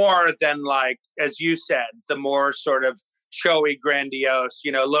 more than, like, as you said, the more sort of showy, grandiose,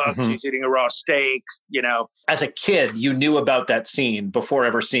 look, she's eating a raw steak, As a kid, you knew about that scene before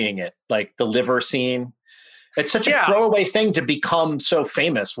ever seeing it, like the liver scene. It's such a throwaway thing to become so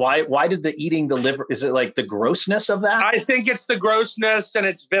famous. Why did the eating the liver, is it like the grossness of that? I think it's the grossness, and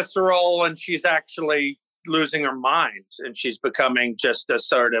it's visceral, and she's actually losing her mind, and she's becoming just a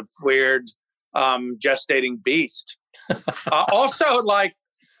sort of weird gestating beast. Also, like,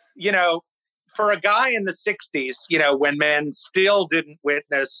 for a guy in the 60s, when men still didn't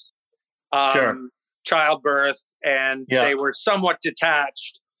witness childbirth, and they were somewhat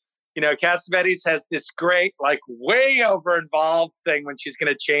detached, Cassavetes has this great, like, way over-involved thing when she's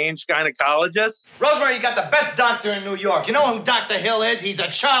going to change gynecologists. Rosemary, you got the best doctor in New York. You know who Dr. Hill is? He's a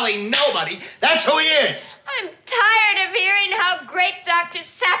Charlie Nobody. That's who he is. I'm tired of hearing how great Dr.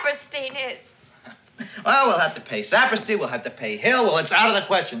 Saperstein is. Well, we'll have to pay Saperstein. We'll have to pay Hill. Well, it's out of the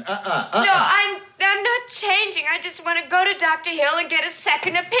question. No, I'm not changing. I just want to go to Dr. Hill and get a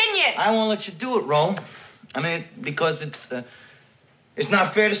second opinion. I won't let you do it, Rome. I mean, because it's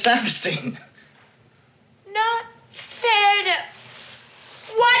not fair to Saperstein. Not fair to...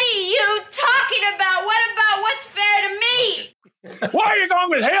 What are you talking about? What about what's fair to me? Why are you going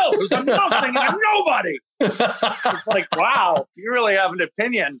with Hill, who's a nothing and a nobody? It's like, wow, you really have an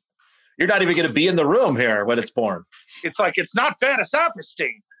opinion. You're not even going to be in the room here when it's born. It's like, it's not fair to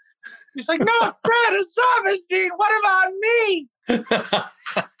Saperstein. He's like, not fair to Saperstein. What about me?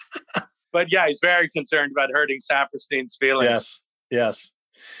 But yeah, he's very concerned about hurting Saperstein's feelings. Yes.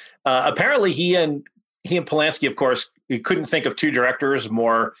 Apparently, he and Polanski, of course, you couldn't think of two directors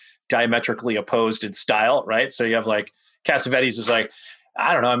more diametrically opposed in style, right? So you have, like, Cassavetes is like,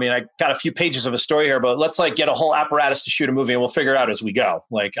 I don't know. I mean, I got a few pages of a story here, but let's, like, get a whole apparatus to shoot a movie and we'll figure it out as we go.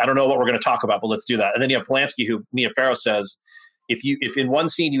 Like, I don't know what we're going to talk about, but let's do that. And then you have Polanski, who Mia Farrow says, if in one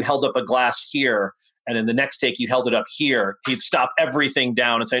scene you held up a glass here and in the next take you held it up here, he'd stop everything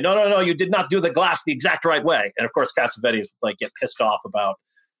down and say, no, you did not do the glass the exact right way. And of course, Cassavetes would, like, get pissed off about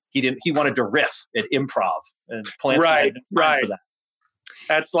he wanted to riff at improv, and Polanski had no time for that.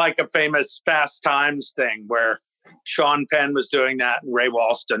 That's like a famous Fast Times thing where Sean Penn was doing that and Ray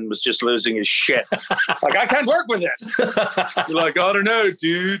Walston was just losing his shit. Like, I can't work with this. You're like, I don't know,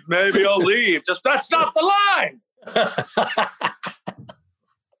 dude, maybe I'll leave. Just that's not the line.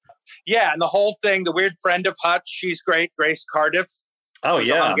 Yeah, and the whole thing, the weird friend of Hutch, she's great, Grace Cardiff. Oh,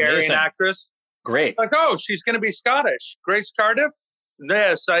 yeah. A Hungarian amazing. actress. Great. Like, oh, she's going to be Scottish. Grace Cardiff?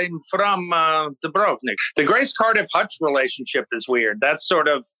 Yes, I'm from Dubrovnik. The Grace Cardiff-Hutch relationship is weird. That's sort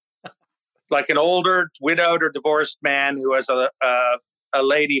of like an older, widowed, or divorced man who has a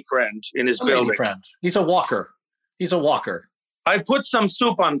lady friend in his building. Lady friend. He's a walker. I put some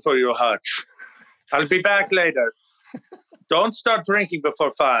soup on for you, Hutch. I'll be back later. Don't start drinking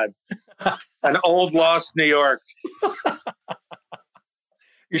before 5. An old lost New York.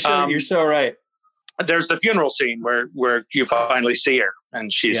 You're so right. There's the funeral scene where you finally see her,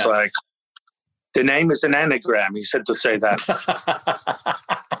 and she's like, "The name is an anagram." He said to say that.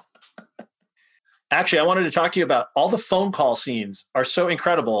 Actually, I wanted to talk to you about all the phone call scenes are so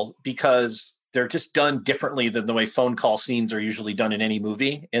incredible because they're just done differently than the way phone call scenes are usually done in any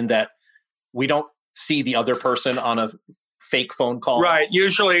movie, in that we don't see the other person on a fake phone call. Right.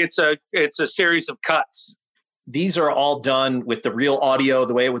 Usually it's a series of cuts. These are all done with the real audio,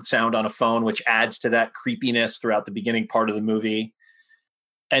 the way it would sound on a phone, which adds to that creepiness throughout the beginning part of the movie.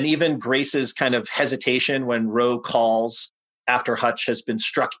 And even Grace's kind of hesitation when Ro calls after Hutch has been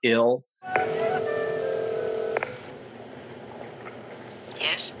struck ill.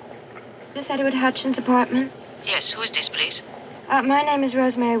 Yes? Is this Edward Hutchins' apartment? Yes, who is this, please? My name is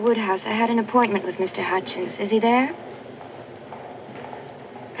Rosemary Woodhouse. I had an appointment with Mr. Hutchins. Is he there?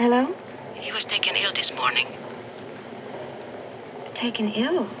 Hello? He was taken ill this morning. Taken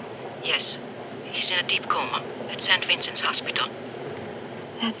ill? Yes. He's in a deep coma at St. Vincent's Hospital.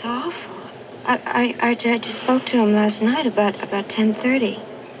 That's awful. I just spoke to him last night about 10:30.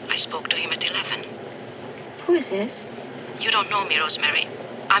 I spoke to him at 11. Who is this? You don't know me, Rosemary.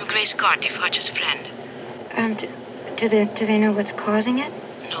 I'm Grace Cardiff, Hutch's friend. Do they know what's causing it?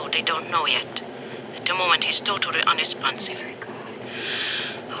 No, they don't know yet. At the moment, he's totally unresponsive.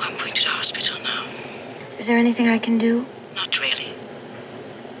 Oh, I'm going to the hospital now. Is there anything I can do? Not really.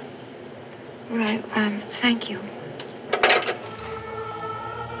 Right, thank you.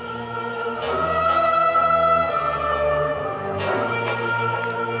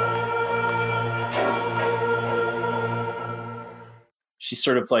 She's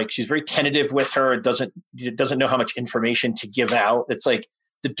sort of like, she's very tentative with her. It doesn't know how much information to give out. It's like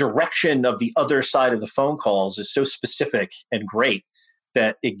the direction of the other side of the phone calls is so specific and great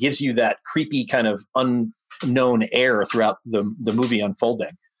that it gives you that creepy kind of unknown air throughout the movie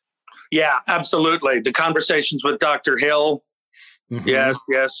unfolding. Yeah, absolutely. The conversations with Dr. Hill. Mm-hmm.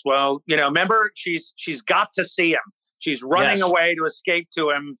 Yes. Well, remember, she's got to see him. She's running away to escape to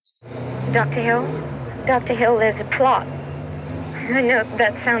him. Dr. Hill, there's a plot. I know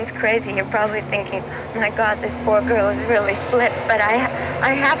that sounds crazy. You're probably thinking, my God, this poor girl is really flipped. But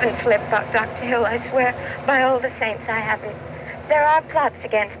I haven't flipped, Dr. Hill. I swear, by all the saints, I haven't. There are plots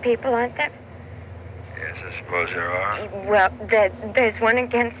against people, aren't there? Yes, I suppose there are. Well, there's one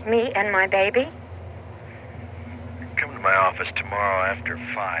against me and my baby. Come to my office tomorrow after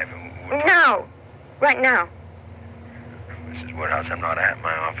 5. And No! Right now. Mrs. Woodhouse, I'm not at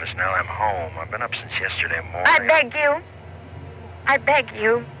my office now. I'm home. I've been up since yesterday morning. I beg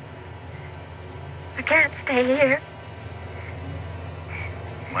you. I can't stay here.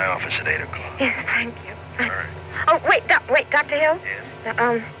 My office at 8 o'clock. Yes, thank you. All right. Oh, wait, Dr. Hill?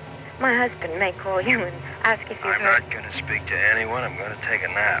 Yes? My husband may call you and ask if you've I'm not going to speak to anyone. I'm going to take a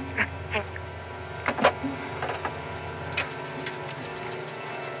nap.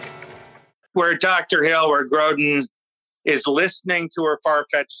 Where Dr. Hill, where Grodin is listening to her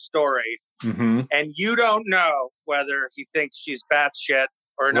far-fetched story, mm-hmm. and you don't know whether he thinks she's batshit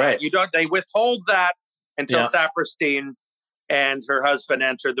or not. Right. You don't. They withhold that until Saperstein and her husband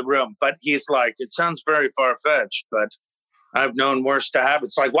enter the room. But he's like, it sounds very far-fetched, but I've known worse to happen.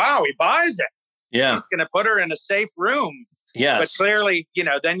 It's like, wow, he buys it. Yeah. He's going to put her in a safe room. Yes. But clearly,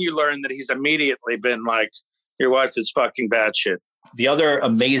 then you learn that he's immediately been like, your wife is fucking batshit. The other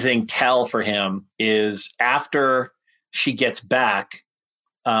amazing tell for him is after she gets back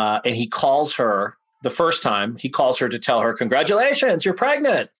and he calls her the first time, he calls her to tell her, congratulations, you're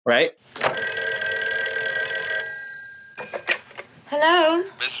pregnant, right? Hello?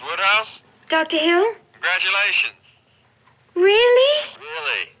 Miss Woodhouse? Dr. Hill? Congratulations. Really?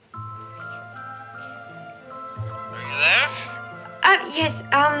 Really? Are you there? Yes,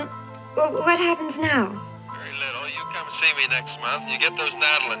 what happens now? Very little. You come see me next month. You get those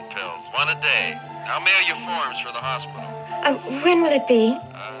Nadolin pills, 1 a day. I'll mail you forms for the hospital. When will it be?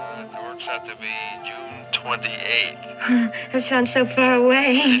 It works out to be June 28th. That sounds so far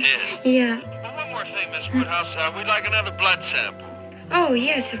away. It is. Yeah. Well, one more thing, Miss Woodhouse. We'd like another blood sample. Oh,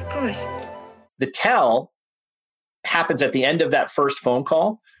 yes, of course. The tell happens at the end of that first phone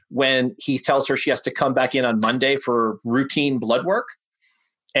call when he tells her she has to come back in on Monday for routine blood work.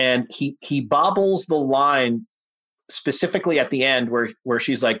 And he bobbles the line specifically at the end where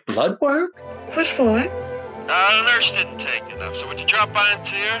she's like, blood work? What for? The nurse didn't take enough, so would you drop by and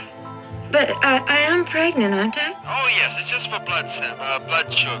see her? But I am pregnant, aren't I? Oh, yes, it's just for blood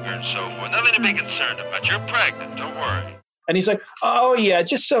sugar and so forth. Nothing to be concerned about. You're pregnant, don't worry. And he's like, oh, yeah,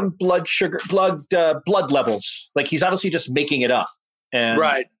 just some blood levels. Like he's obviously just making it up. And,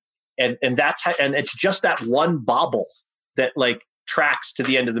 right. And that's how, and it's just that one bobble that like tracks to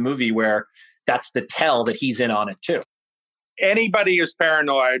the end of the movie where that's the tell that he's in on it too. Anybody who's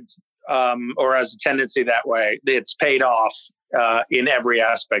paranoid or has a tendency that way, it's paid off in every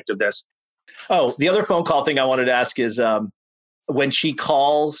aspect of this. Oh, the other phone call thing I wanted to ask is when she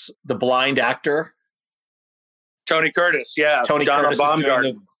calls the blind actor. Tony Curtis, yeah. Tony Donald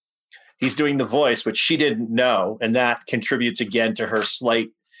Curtis he's doing the voice, which she didn't know. And that contributes again to her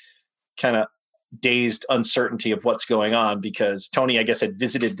slight kind of dazed uncertainty of what's going on because Tony, I guess, had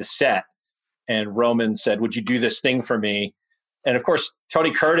visited the set and Roman said, would you do this thing for me? And of course,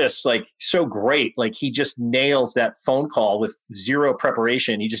 Tony Curtis, like so great. Like he just nails that phone call with zero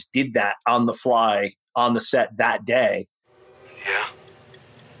preparation. He just did that on the fly on the set that day. Yeah.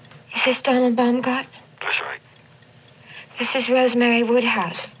 Is this Donald Baumgart? That's right. This is Rosemary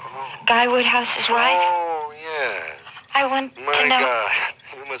Woodhouse. Guy Woodhouse's wife. Oh, yeah. I want to know... My God,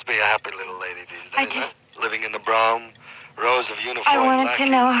 you must be a happy little lady these days, huh? Living in the brown rows of uniform. I wanted to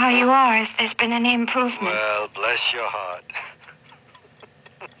know how you are, if there's been any improvement. Well, bless your heart.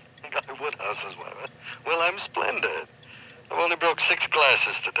 Guy Woodhouse's wife, huh? Well, I'm splendid. I've only broke 6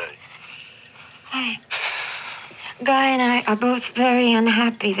 glasses today. Guy and I are both very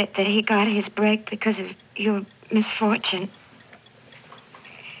unhappy that he got his break because of your misfortune.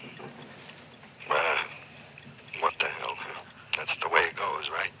 Well, what the hell? That's the way it goes,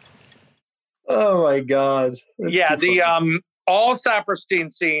 right? Oh my God. Yeah, the all Saperstein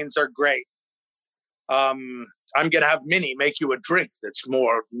scenes are great. I'm gonna have Minnie make you a drink that's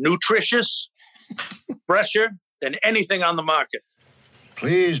more nutritious, fresher than anything on the market.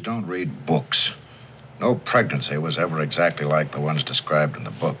 Please don't read books. No pregnancy was ever exactly like the ones described in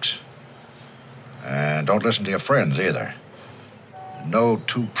the books. And don't listen to your friends either. No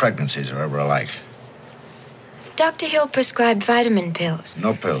 2 pregnancies are ever alike. Dr. Hill prescribed vitamin pills.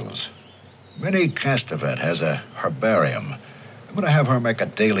 No pills. Minnie Castevet has a herbarium. I'm going to have her make a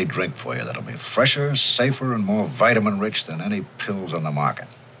daily drink for you that'll be fresher, safer, and more vitamin-rich than any pills on the market.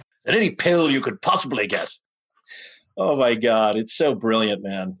 Than any pill you could possibly get. Oh, my God. It's so brilliant,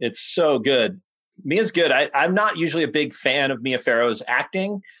 man. It's so good. Mia's good. I'm not usually a big fan of Mia Farrow's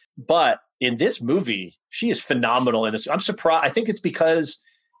acting, but in this movie, she is phenomenal in this. I'm surprised. I think it's because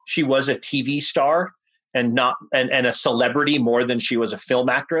she was a TV star and a celebrity more than she was a film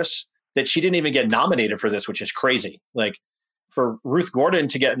actress that she didn't even get nominated for this, which is crazy. Like, for Ruth Gordon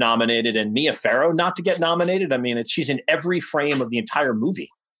to get nominated and Mia Farrow not to get nominated, I mean, she's in every frame of the entire movie.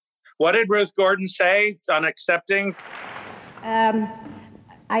 What did Ruth Gordon say on accepting?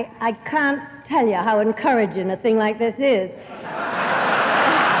 I can't tell you how encouraging a thing like this is.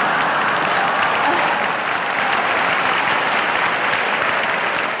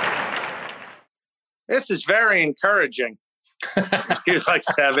 This is very encouraging. He was like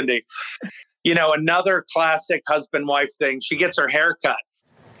 70. You know, another classic husband-wife thing. She gets her hair cut.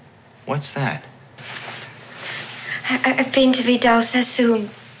 What's that? I've been to Vidal Sassoon.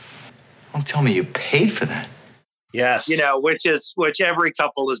 Don't tell me you paid for that. Yes. You know, which every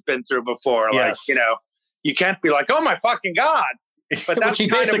couple has been through before. Yes. Like, you know, you can't be like, oh my fucking God. But that's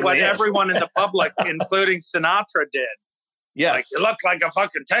kind of what everyone in the public, including Sinatra, did. Yes. Like, you look like a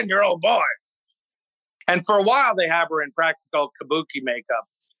fucking 10-year-old boy. And for a while, they have her in practical kabuki makeup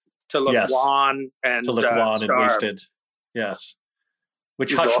to look wan and and wasted. Yes.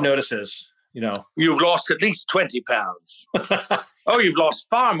 Which Hush notices, you know. You've lost at least 20 pounds. Oh, you've lost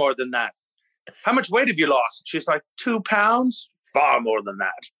far more than that. How much weight have you lost? She's like, 2 pounds? Far more than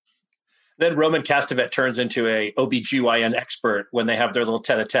that. Then Roman Castevet turns into a OBGYN expert when they have their little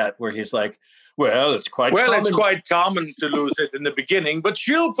tete-a-tete where he's like, well, it's quite common. It's quite common to lose it in the beginning, but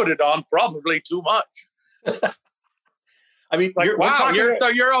she'll put it on probably too much. I mean, like, so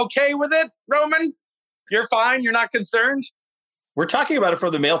you're okay with it, Roman? You're fine? You're not concerned? We're talking about it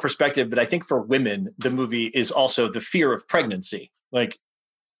from the male perspective, but I think for women, the movie is also the fear of pregnancy. Like,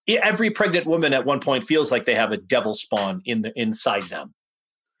 every pregnant woman at one point feels like they have a devil spawn inside them.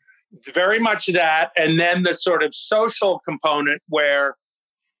 Very much that. And then the sort of social component where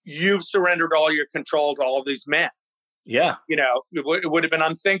you've surrendered all your control to all of these men. Yeah. You know, it would have been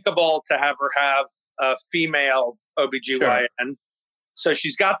unthinkable to have her have a female OBGYN. Sure. So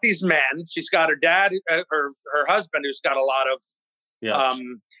she's got these men. She's got her dad, her husband, who's got a lot of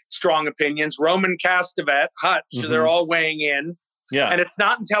strong opinions. Roman Castevet, Hutch, they're all weighing in. Yeah. And it's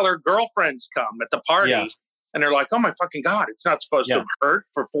not until her girlfriends come at the party and they're like, oh my fucking God, it's not supposed to hurt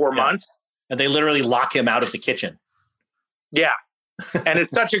for 4 months. And they literally lock him out of the kitchen. Yeah. And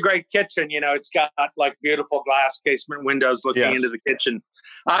it's such a great kitchen. You know, it's got like beautiful glass casement windows looking into the kitchen.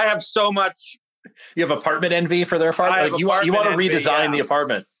 I have so much. You have apartment envy for their apartment? Like you want to redesign the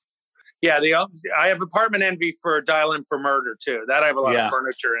apartment. Yeah. I have apartment envy for Dial M for Murder too. That I have a lot of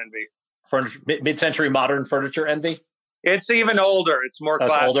furniture envy. Mid-century modern furniture envy? It's even older. It's more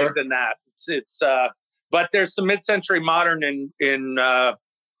classic than that. But there's some mid-century modern in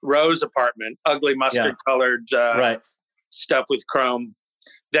Rose's apartment, ugly mustard colored stuff with chrome.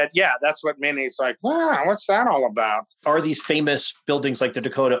 That's what Minnie's like, wow, what's that all about? Are these famous buildings like the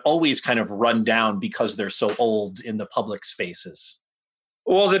Dakota always kind of run down because they're so old in the public spaces?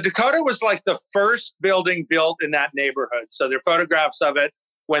 Well, the Dakota was like the first building built in that neighborhood. So there are photographs of it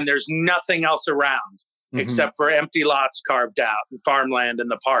when there's nothing else around except for empty lots carved out and farmland in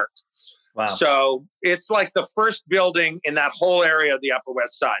the park. Wow. So it's like the first building in that whole area of the Upper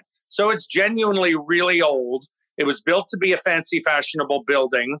West Side. So it's genuinely really old. It was built to be a fancy, fashionable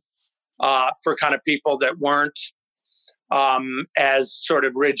building for kind of people that weren't as sort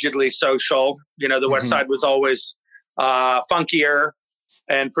of rigidly social. You know, the West Side was always funkier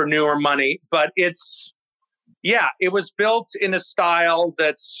and for newer money, but it was built in a style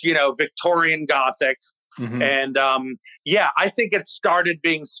that's, you know, Victorian Gothic. And I think it started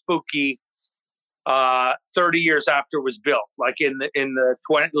being spooky 30 years after it was built, like in the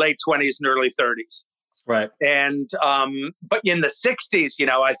late 20s and early 30s. Right. And but in the 60s, you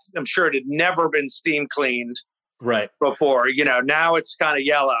know, I'm sure it had never been steam cleaned before. You know, now it's kind of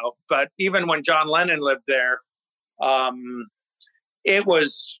yellow. But even when John Lennon lived there, it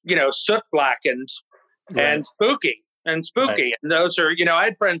was, you know, soot blackened and spooky. And those are, you know, I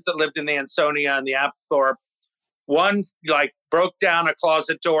had friends that lived in the Ansonia and the Apthorpe. One like broke down a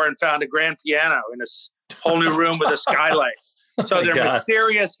closet door and found a grand piano in a whole new room with a skylight. So they're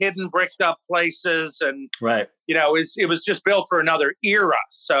mysterious, hidden, bricked up places. And, you know, it was just built for another era.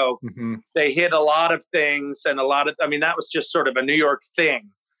 So they hid a lot of things and that was just sort of a New York thing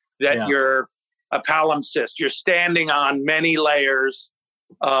that you're a palimpsest. You're standing on many layers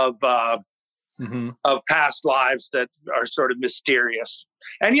of past lives that are sort of mysterious.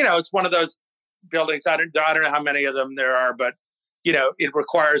 And, you know, it's one of those buildings. I don't know how many of them there are, but, you know, it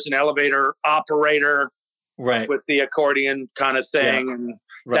requires an elevator operator with the accordion kind of thing. And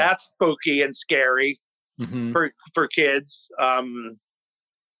that's spooky and scary for kids.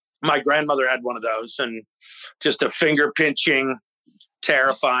 My grandmother had one of those, and just a finger pinching,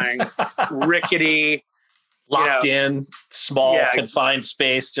 terrifying, rickety, locked in, small, confined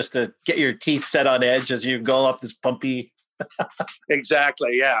space, just to get your teeth set on edge as you go up this bumpy.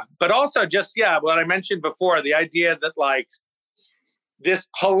 Exactly. Yeah. But also just, what I mentioned before, the idea that like this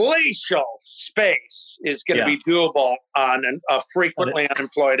palatial space is going to be doable on a frequently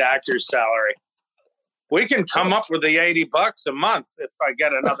unemployed actor's salary. We can come up with the $80 a month if I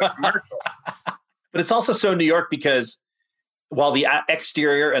get another commercial. But it's also so New York because while the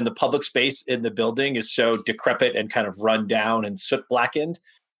exterior and the public space in the building is so decrepit and kind of run down and soot blackened,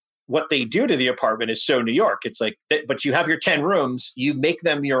 what they do to the apartment is so New York. It's like, but you have your 10 rooms, you make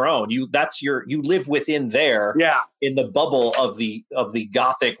them your own. You live within there in the bubble of the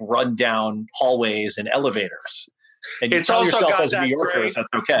Gothic rundown hallways and elevators. And you tell yourself as New Yorkers, that's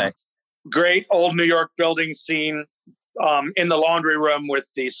okay. Great old New York building scene in the laundry room with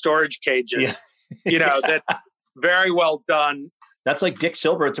the storage cages. You know, that's very well done. That's like Dick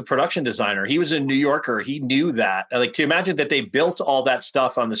Silbert, the production designer. He was a New Yorker. He knew that. Like, to imagine that they built all that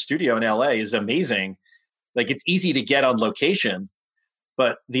stuff on the studio in LA is amazing. Like, it's easy to get on location,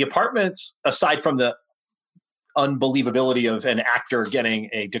 but the apartments, aside from the unbelievability of an actor getting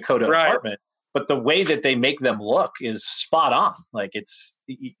a Dakota apartment, but the way that they make them look is spot on. Like, it's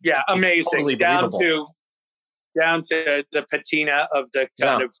amazing. Totally down to the patina of the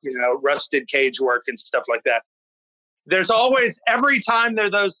kind of, you know, rusted cage work and stuff like that. There's always, every time there are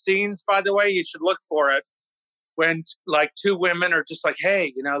those scenes, by the way, you should look for it, when like two women are just like,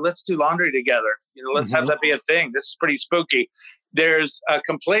 hey, you know, let's do laundry together. You know, let's have that be a thing. This is pretty spooky. There's a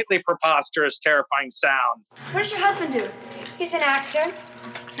completely preposterous, terrifying sound. What does your husband do? He's an actor.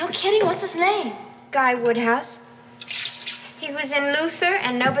 No kidding. What's his name? Guy Woodhouse. He was in Luther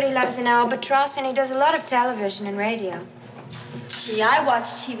and Nobody Loves an Albatross, and he does a lot of television and radio. Gee, I watch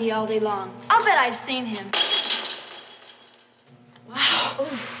TV all day long. I'll bet I've seen him. Wow.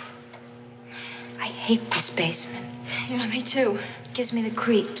 Oof. I hate this basement. Yeah, me too. It gives me the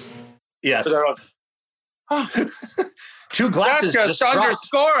creeps. Yes. Two glasses that just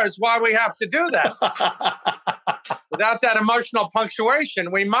underscores why we have to do that. Without that emotional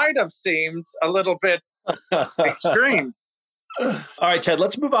punctuation, we might have seemed a little bit extreme. All right, Ted,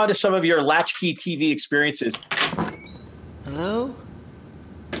 let's move on to some of your latchkey TV experiences. Hello?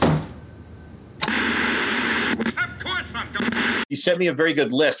 You sent me a very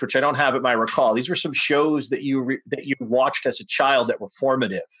good list, which I don't have at my recall. These were some shows that you watched as a child that were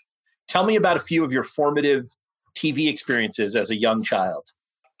formative. Tell me about a few of your formative TV experiences as a young child.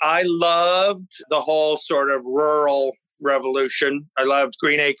 I loved the whole sort of rural revolution. I loved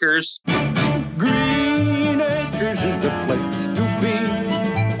Green Acres. Green Acres is the place to be.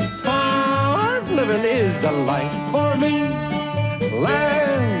 Farm living is the life for me.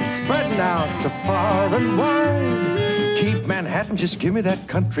 Land spreading out so far and wide. Keep Manhattan, just give me that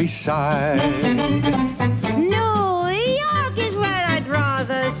countryside. New York is where I'd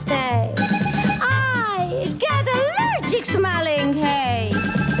rather stay. I get allergic smelling hay.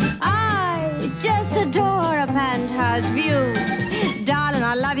 I just adore a penthouse view. Darling,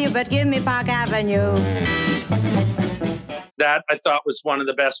 I love you, but give me Park Avenue. That I thought was one of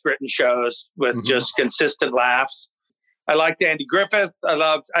the best written shows with just consistent laughs. I liked Andy Griffith.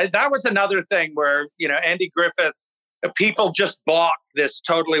 That was another thing where, you know, Andy Griffith people just balked this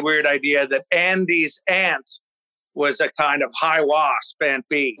totally weird idea that Andy's aunt was a kind of high wasp, Aunt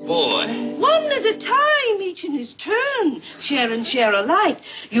B. Boy. One at a time, each in his turn. Share and share alike.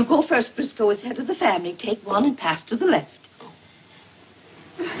 You go first, Briscoe, as head of the family. Take one and pass to the left.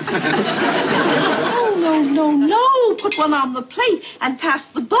 No. Put one on the plate and pass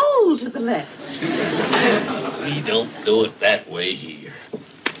the bowl to the left. We don't do it that way here.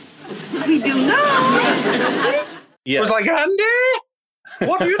 We do now. Yes. It was like, Andy,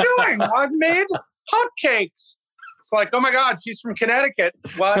 what are you doing? I've made hotcakes. It's like, oh my God, she's from Connecticut.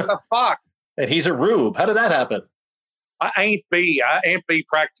 What the fuck? And he's a rube. How did that happen? Aunt B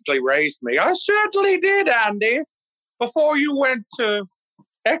practically raised me. I certainly did, Andy, before you went to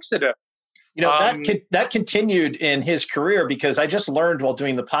Exeter. You know, that continued in his career, because I just learned while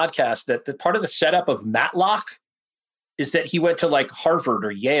doing the podcast that the part of the setup of Matlock is that he went to like Harvard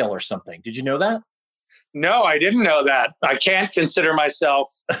or Yale or something. Did you know that? No, I didn't know that. I can't consider myself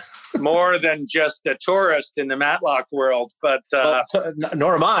more than just a tourist in the Matlock world, but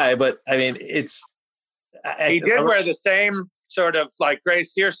nor am I. But I mean, he did wear the same sort of like gray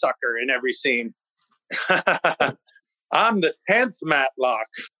seersucker in every scene. I'm the 10th Matlock.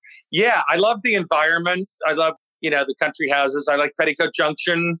 Yeah, I love the environment. I love, the country houses. I like Petticoat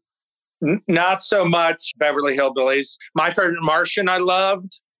Junction. Not so much Beverly Hillbillies. My Favorite Martian I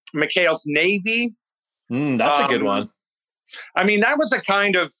loved. McHale's Navy. That's a good one. I mean, that was a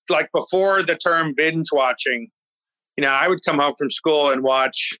kind of like before the term binge watching. I would come home from school and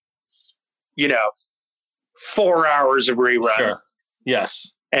watch, 4 hours of rerun. Sure.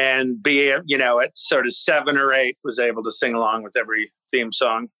 Yes. And be, at sort of 7 or 8 was able to sing along with every theme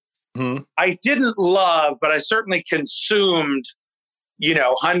song. Mm-hmm. I didn't love, but I certainly consumed,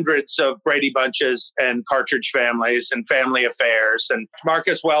 hundreds of Brady Bunches and Partridge Families and Family Affairs and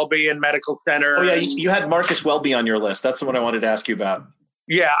Marcus Welby and Medical Center. Oh, yeah. You had Marcus Welby on your list. That's the one I wanted to ask you about.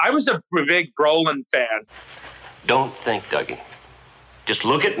 Yeah, I was a big Brolin fan. Don't think, Dougie. Just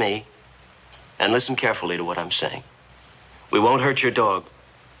look at me and listen carefully to what I'm saying. We won't hurt your dog.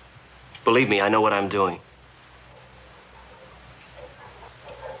 Believe me, I know what I'm doing.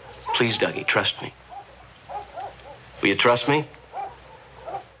 Please, Dougie, trust me. Will you trust me?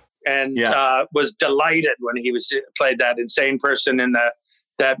 And was delighted when he played that insane person in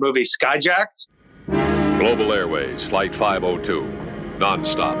that movie Skyjacked. Global Airways, Flight 502,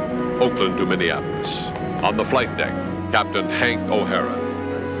 nonstop, Oakland to Minneapolis. On the flight deck, Captain Hank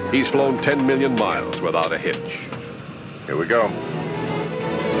O'Hara. He's flown 10 million miles without a hitch. Here we go.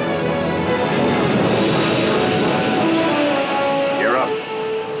 You're up.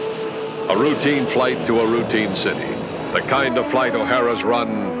 A routine flight to a routine city. The kind of flight O'Hara's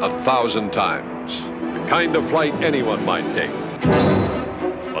run 1,000 times. The kind of flight anyone might take.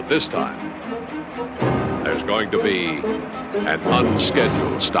 But this time, there's going to be an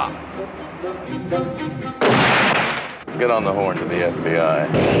unscheduled stop. Get on the horn to the FBI.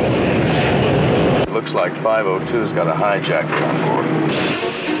 Looks like 502's got a hijacker on board.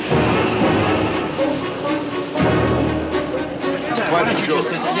 Ladies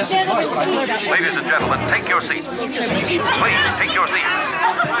and gentlemen, take your seats. Please take your seats.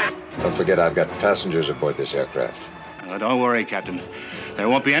 Don't forget, I've got passengers aboard this aircraft. Don't worry, Captain. There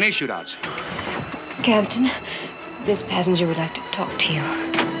won't be any shootouts. Captain, this passenger would like to talk to you.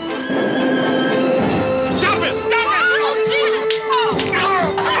 Stop it! Stop it! Oh, Jesus!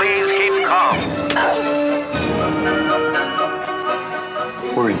 Please keep calm.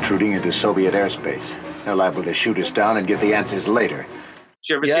 We're intruding into Soviet airspace. They're liable to shoot us down and get the answers later. Did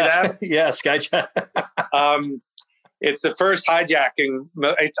you ever see that? Yeah, Skyjack. It's the first hijacking.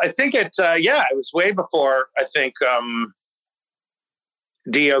 It was way before, I think,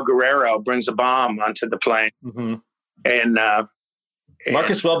 Dio Guerrero brings a bomb onto the plane. Mm-hmm. And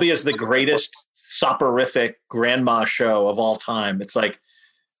Marcus Welby is the greatest soporific grandma show of all time. It's like,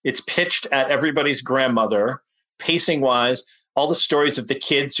 it's pitched at everybody's grandmother, pacing-wise. All the stories of the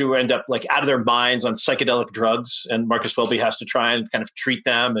kids who end up like out of their minds on psychedelic drugs, and Marcus Welby has to try and kind of treat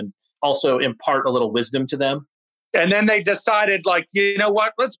them and also impart a little wisdom to them. And then they decided, like, you know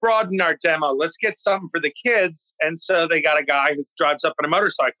what? Let's broaden our demo. Let's get something for the kids. And so they got a guy who drives up on a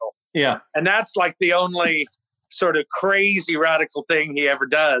motorcycle. Yeah. And that's like the only sort of crazy radical thing he ever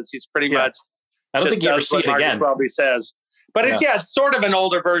does. He's pretty much. I don't think you ever see it again. Probably says, but it's sort of an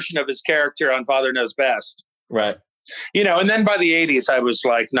older version of his character on Father Knows Best. Right. And then by the 80s, I was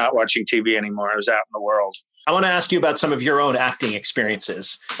like not watching TV anymore. I was out in the world. I want to ask you about some of your own acting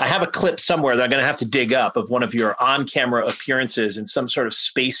experiences. I have a clip somewhere that I'm going to have to dig up of one of your on-camera appearances in some sort of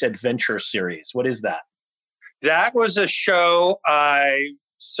space adventure series. What is that? That was a show I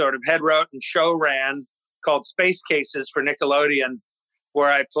sort of head wrote and show ran called Space Cases for Nickelodeon, where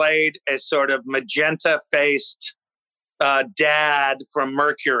I played a sort of magenta-faced dad from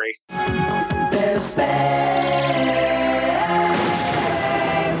Mercury.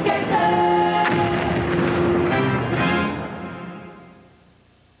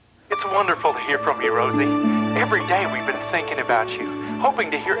 It's wonderful to hear from you, Rosie. Every day we've been thinking about you,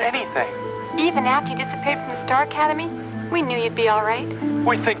 hoping to hear anything. Even after you disappeared from the Star Academy, we knew you'd be all right.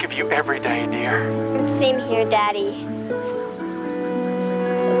 We think of you every day, dear. Same here, Daddy.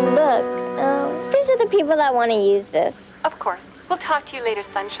 Look, there's other people that want to use this. Of course. We'll talk to you later,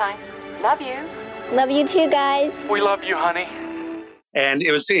 Sunshine. Love you. Love you too, guys. We love you, honey. And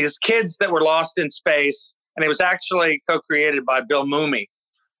it was his kids that were lost in space, and it was actually co-created by Bill Mumy.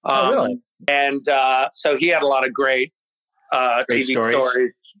 Really? And so he had a lot of great TV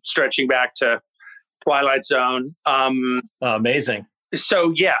stories stretching back to Twilight Zone. Amazing.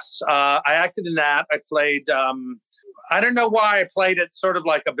 So, yes, I acted in that. I played, I don't know why I played it sort of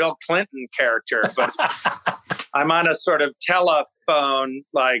like a Bill Clinton character, but I'm on a sort of telephone,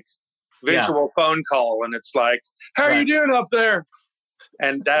 like visual phone call, and it's like, how are you doing up there?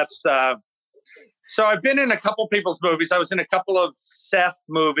 And that's... So I've been in a couple people's movies. I was in a couple of Seth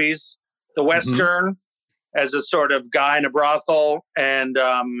movies, The Western, as a sort of guy in a brothel, and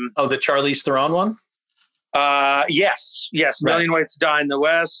the Charlize Theron one. Yes, Million Ways to Die in the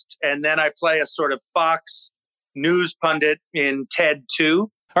West, and then I play a sort of Fox News pundit in Ted 2.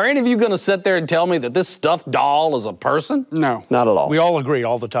 Are any of you going to sit there and tell me that this stuffed doll is a person? No, not at all. We all agree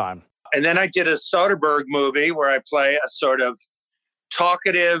all the time. And then I did a Soderbergh movie where I play a sort of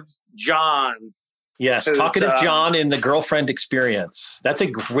talkative John. Yes, talkative John in The Girlfriend Experience. That's a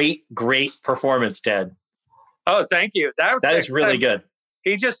great, great performance, Ted. Oh, thank you. That is really good.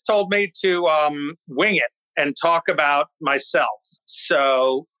 He just told me to wing it and talk about myself.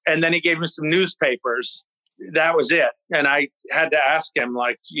 So, and then he gave me some newspapers. That was it. And I had to ask him,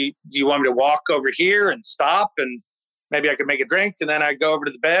 like, do you want me to walk over here and stop and maybe I could make a drink and then I'd go over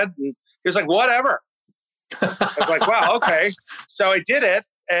to the bed? And he was like, whatever. I was like, wow, okay. So I did it.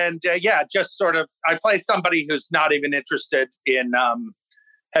 And just sort of, I play somebody who's not even interested in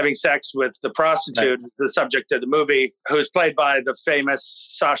having sex with the prostitute, the subject of the movie, who's played by the famous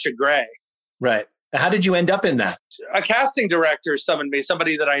Sasha Grey. Right. How did you end up in that? A casting director summoned me,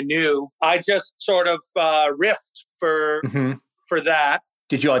 somebody that I knew. I just sort of riffed for that.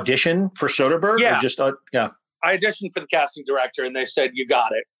 Did you audition for Soderbergh? Yeah. Or just, I auditioned for the casting director and they said, you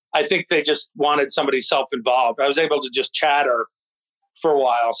got it. I think they just wanted somebody self-involved. I was able to just chatter for a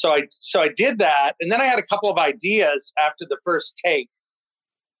while. So I did that. And then I had a couple of ideas after the first take.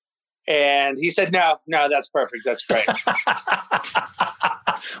 And he said, no, that's perfect. That's great.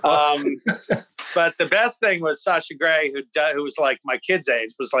 But the best thing was Sasha Grey, who was like my kid's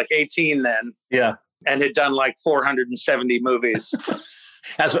age, was like 18 then. Yeah. And had done like 470 movies.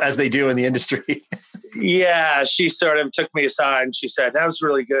 as they do in the industry. Yeah. She sort of took me aside and she said, that was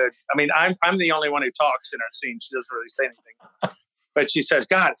really good. I mean, I'm the only one who talks in our scene. She doesn't really say anything. But she says,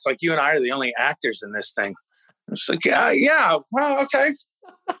 God, it's like you and I are the only actors in this thing. I'm just like, yeah, well, okay.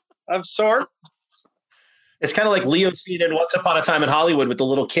 Of sort. It's kind of like Leo scene in Once Upon a Time in Hollywood with the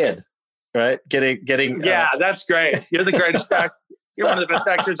little kid, right? Getting. Yeah, that's great. You're the greatest actor. You're one of the best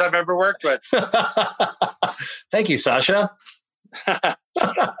actors I've ever worked with. Thank you, Sasha.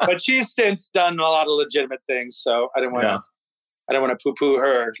 But she's since done a lot of legitimate things, so I don't want to poo-poo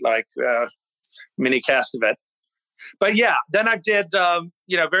her like Minnie Castevet. But yeah, then I did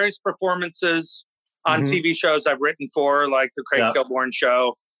various performances on TV shows I've written for, like the Craig Kilborn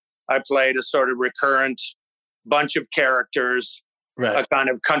Show. I played a sort of recurrent bunch of characters, a kind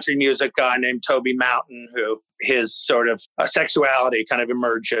of country music guy named Toby Mountain, who his sort of sexuality kind of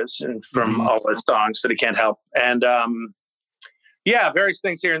emerges from all his songs that he can't help. And various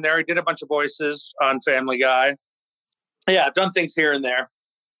things here and there. I did a bunch of voices on Family Guy. Yeah, I've done things here and there.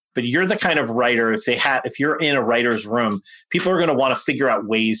 But you're the kind of writer, if you're in a writer's room, people are going to want to figure out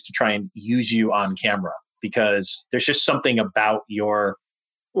ways to try and use you on camera because there's just something about your...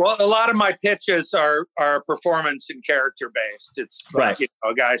 Well, a lot of my pitches are performance and character based. It's like,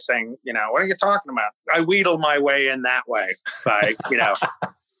 a guy saying, what are you talking about? I wheedle my way in that way by,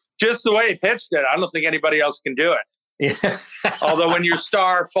 just the way he pitched it. I don't think anybody else can do it. Yeah. Although when your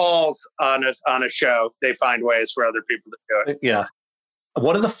star falls on a show, they find ways for other people to do it. Yeah.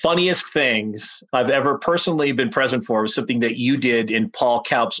 One of the funniest things I've ever personally been present for was something that you did in Paul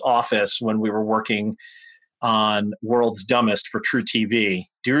Kaup's office when we were working on World's Dumbest for True TV.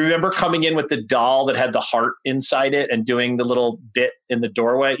 Do you remember coming in with the doll that had the heart inside it and doing the little bit in the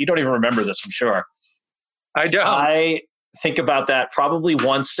doorway? You don't even remember this, I'm sure. I don't. think about that probably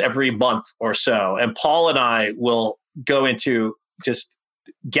once every month or so. And Paul and I will go into just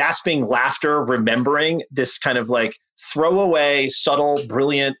gasping laughter, remembering this kind of like throwaway, subtle,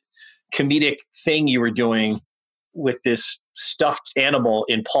 brilliant, comedic thing you were doing with this stuffed animal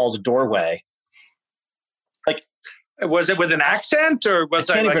in Paul's doorway. Like, was it with an accent or was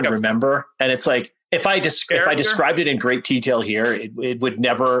I can't like even remember? And it's like, if I described it in great detail here, it would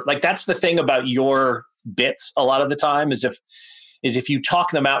never, like, that's the thing about your bits a lot of the time is if you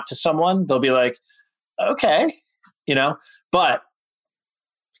talk them out to someone, they'll be like, okay, you know, but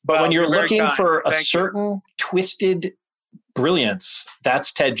when you're looking for a certain twisted brilliance,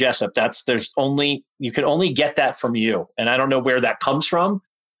 that's Ted Jessup. You can only get that from you. And I don't know where that comes from.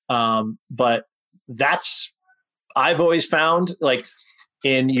 But I've always found, like,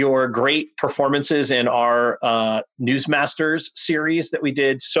 in your great performances in our Newsmasters series that we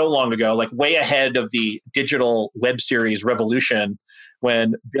did so long ago, like way ahead of the digital web series revolution,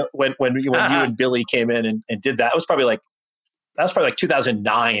 when you and Billy came in and did that. That was probably like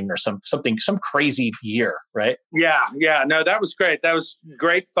 2009 or some crazy year, right? Yeah. No, that was great. That was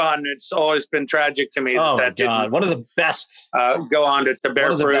great fun. It's always been tragic to me that didn't. One of the best. Go on to bear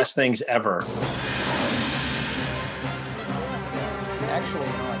one of the fruit. best things ever.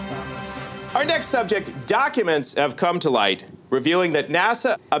 Our next subject, documents have come to light revealing that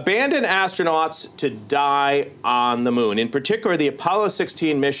NASA abandoned astronauts to die on the moon. In particular, the Apollo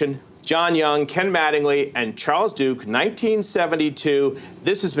 16 mission, John Young, Ken Mattingly, and Charles Duke, 1972.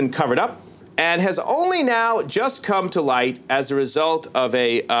 This has been covered up and has only now just come to light as a result of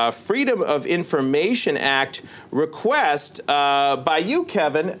a Freedom of Information Act request by you,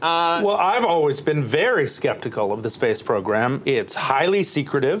 Kevin. Well, I've always been very skeptical of the space program. It's highly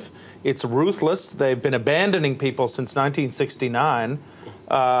secretive. It's ruthless. They've been abandoning people since 1969.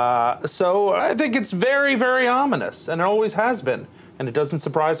 So I think it's very, very ominous, and it always has been. And it doesn't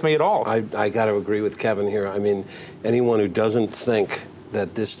surprise me at all. I got to agree with Kevin here. I mean, anyone who doesn't think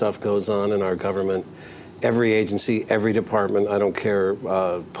that this stuff goes on in our government, every agency, every department, I don't care,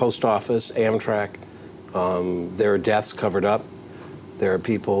 post office, Amtrak, there are deaths covered up. There are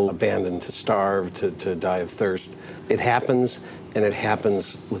people abandoned to starve, to die of thirst. It happens, and it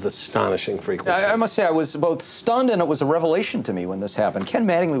happens with astonishing frequency. I must say, I was both stunned and it was a revelation to me when this happened. Ken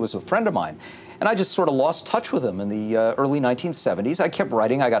Mattingly was a friend of mine, and I just sort of lost touch with him in the early 1970s. I kept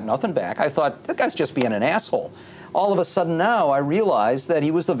writing, I got nothing back. I thought, that guy's just being an asshole. All of a sudden now, I realized that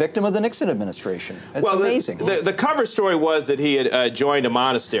he was the victim of the Nixon administration. It's amazing. The cover story was that he had joined a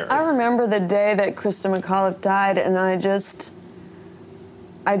monastery. I remember the day that Krista McAuliffe died, and I just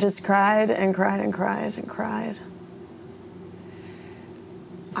cried and cried and cried and cried.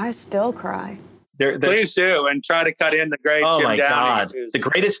 I still cry. Please do, and try to cut in the great Jim Downey. Oh my God, the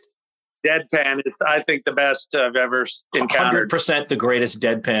greatest deadpan is, I think, the best I've ever encountered. 100% the greatest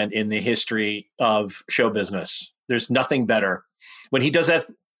deadpan in the history of show business. There's nothing better. When he does that,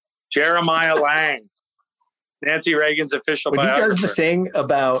 Jeremiah Lang, Nancy Reagan's official biographer. He does the thing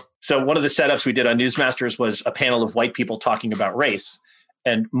about, so one of the setups we did on Newsmasters was a panel of white people talking about race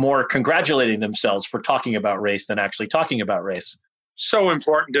and more congratulating themselves for talking about race than actually talking about race. So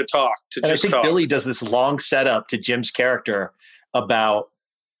important to talk, to and just I think talk. Billy does this long setup to Jim's character about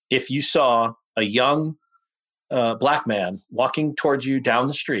if you saw a young black man walking towards you down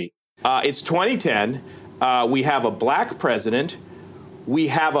the street. It's 2010. We have a black president. We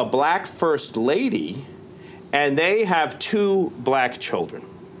have a black first lady. And they have 2 black children.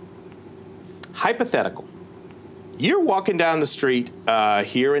 Hypothetical. You're walking down the street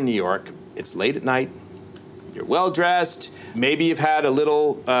here in New York. It's late at night. You're well-dressed. Maybe you've had a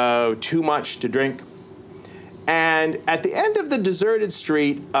little too much to drink. And at the end of the deserted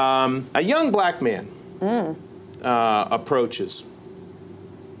street, a young black man approaches.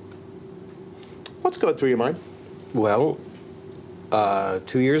 What's going through your mind? Well,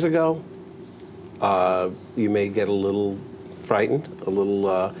 2 years ago, you may get a little frightened, a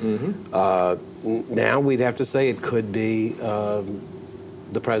little... now we'd have to say it could be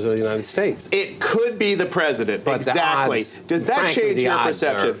the President of the United States. It could be the President, but exactly. The odds, does that frankly, change the your odds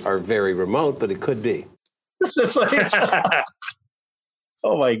perception? are very remote, but it could be. It's just like,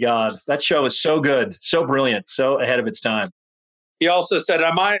 oh my God, that show is so good, so brilliant, so ahead of its time. He also said,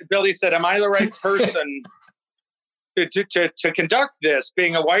 Billy said, am I the right person to conduct this,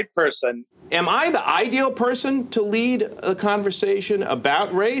 being a white person? Am I the ideal person to lead a conversation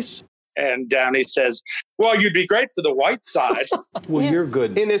about race? And Downey says, well, you'd be great for the white side. Well, you're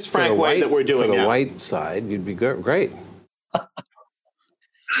good. In this frank way that we're doing For the now. white side, you'd be great.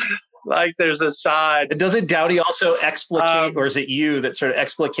 Like there's a side. And doesn't Downey also explicate, or is it you that sort of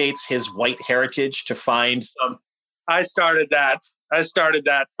explicates his white heritage to find some? I started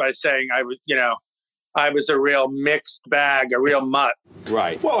that by saying I was a real mixed bag, a real mutt.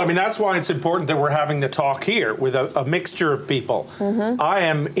 Right. Well, I mean, that's why it's important that we're having the talk here with a mixture of people. Mm-hmm. I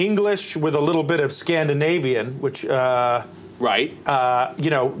am English with a little bit of Scandinavian, which,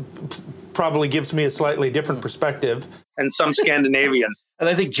 probably gives me a slightly different perspective. And some Scandinavian. And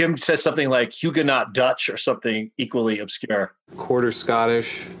I think Jim says something like Huguenot Dutch or something equally obscure. Quarter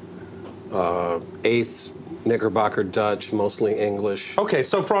Scottish, eighth Knickerbocker Dutch, mostly English. Okay,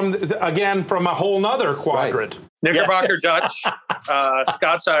 so from a whole nother quadrant. Right. Knickerbocker Dutch,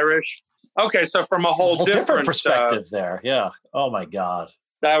 Scots-Irish. Okay, so from a whole different perspective there. Yeah. Oh, my God.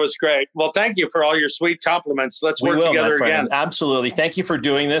 That was great. Well, thank you for all your sweet compliments. Let's work together again. Absolutely. Thank you for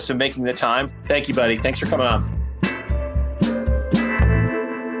doing this and making the time. Thank you, buddy. Thanks for coming on.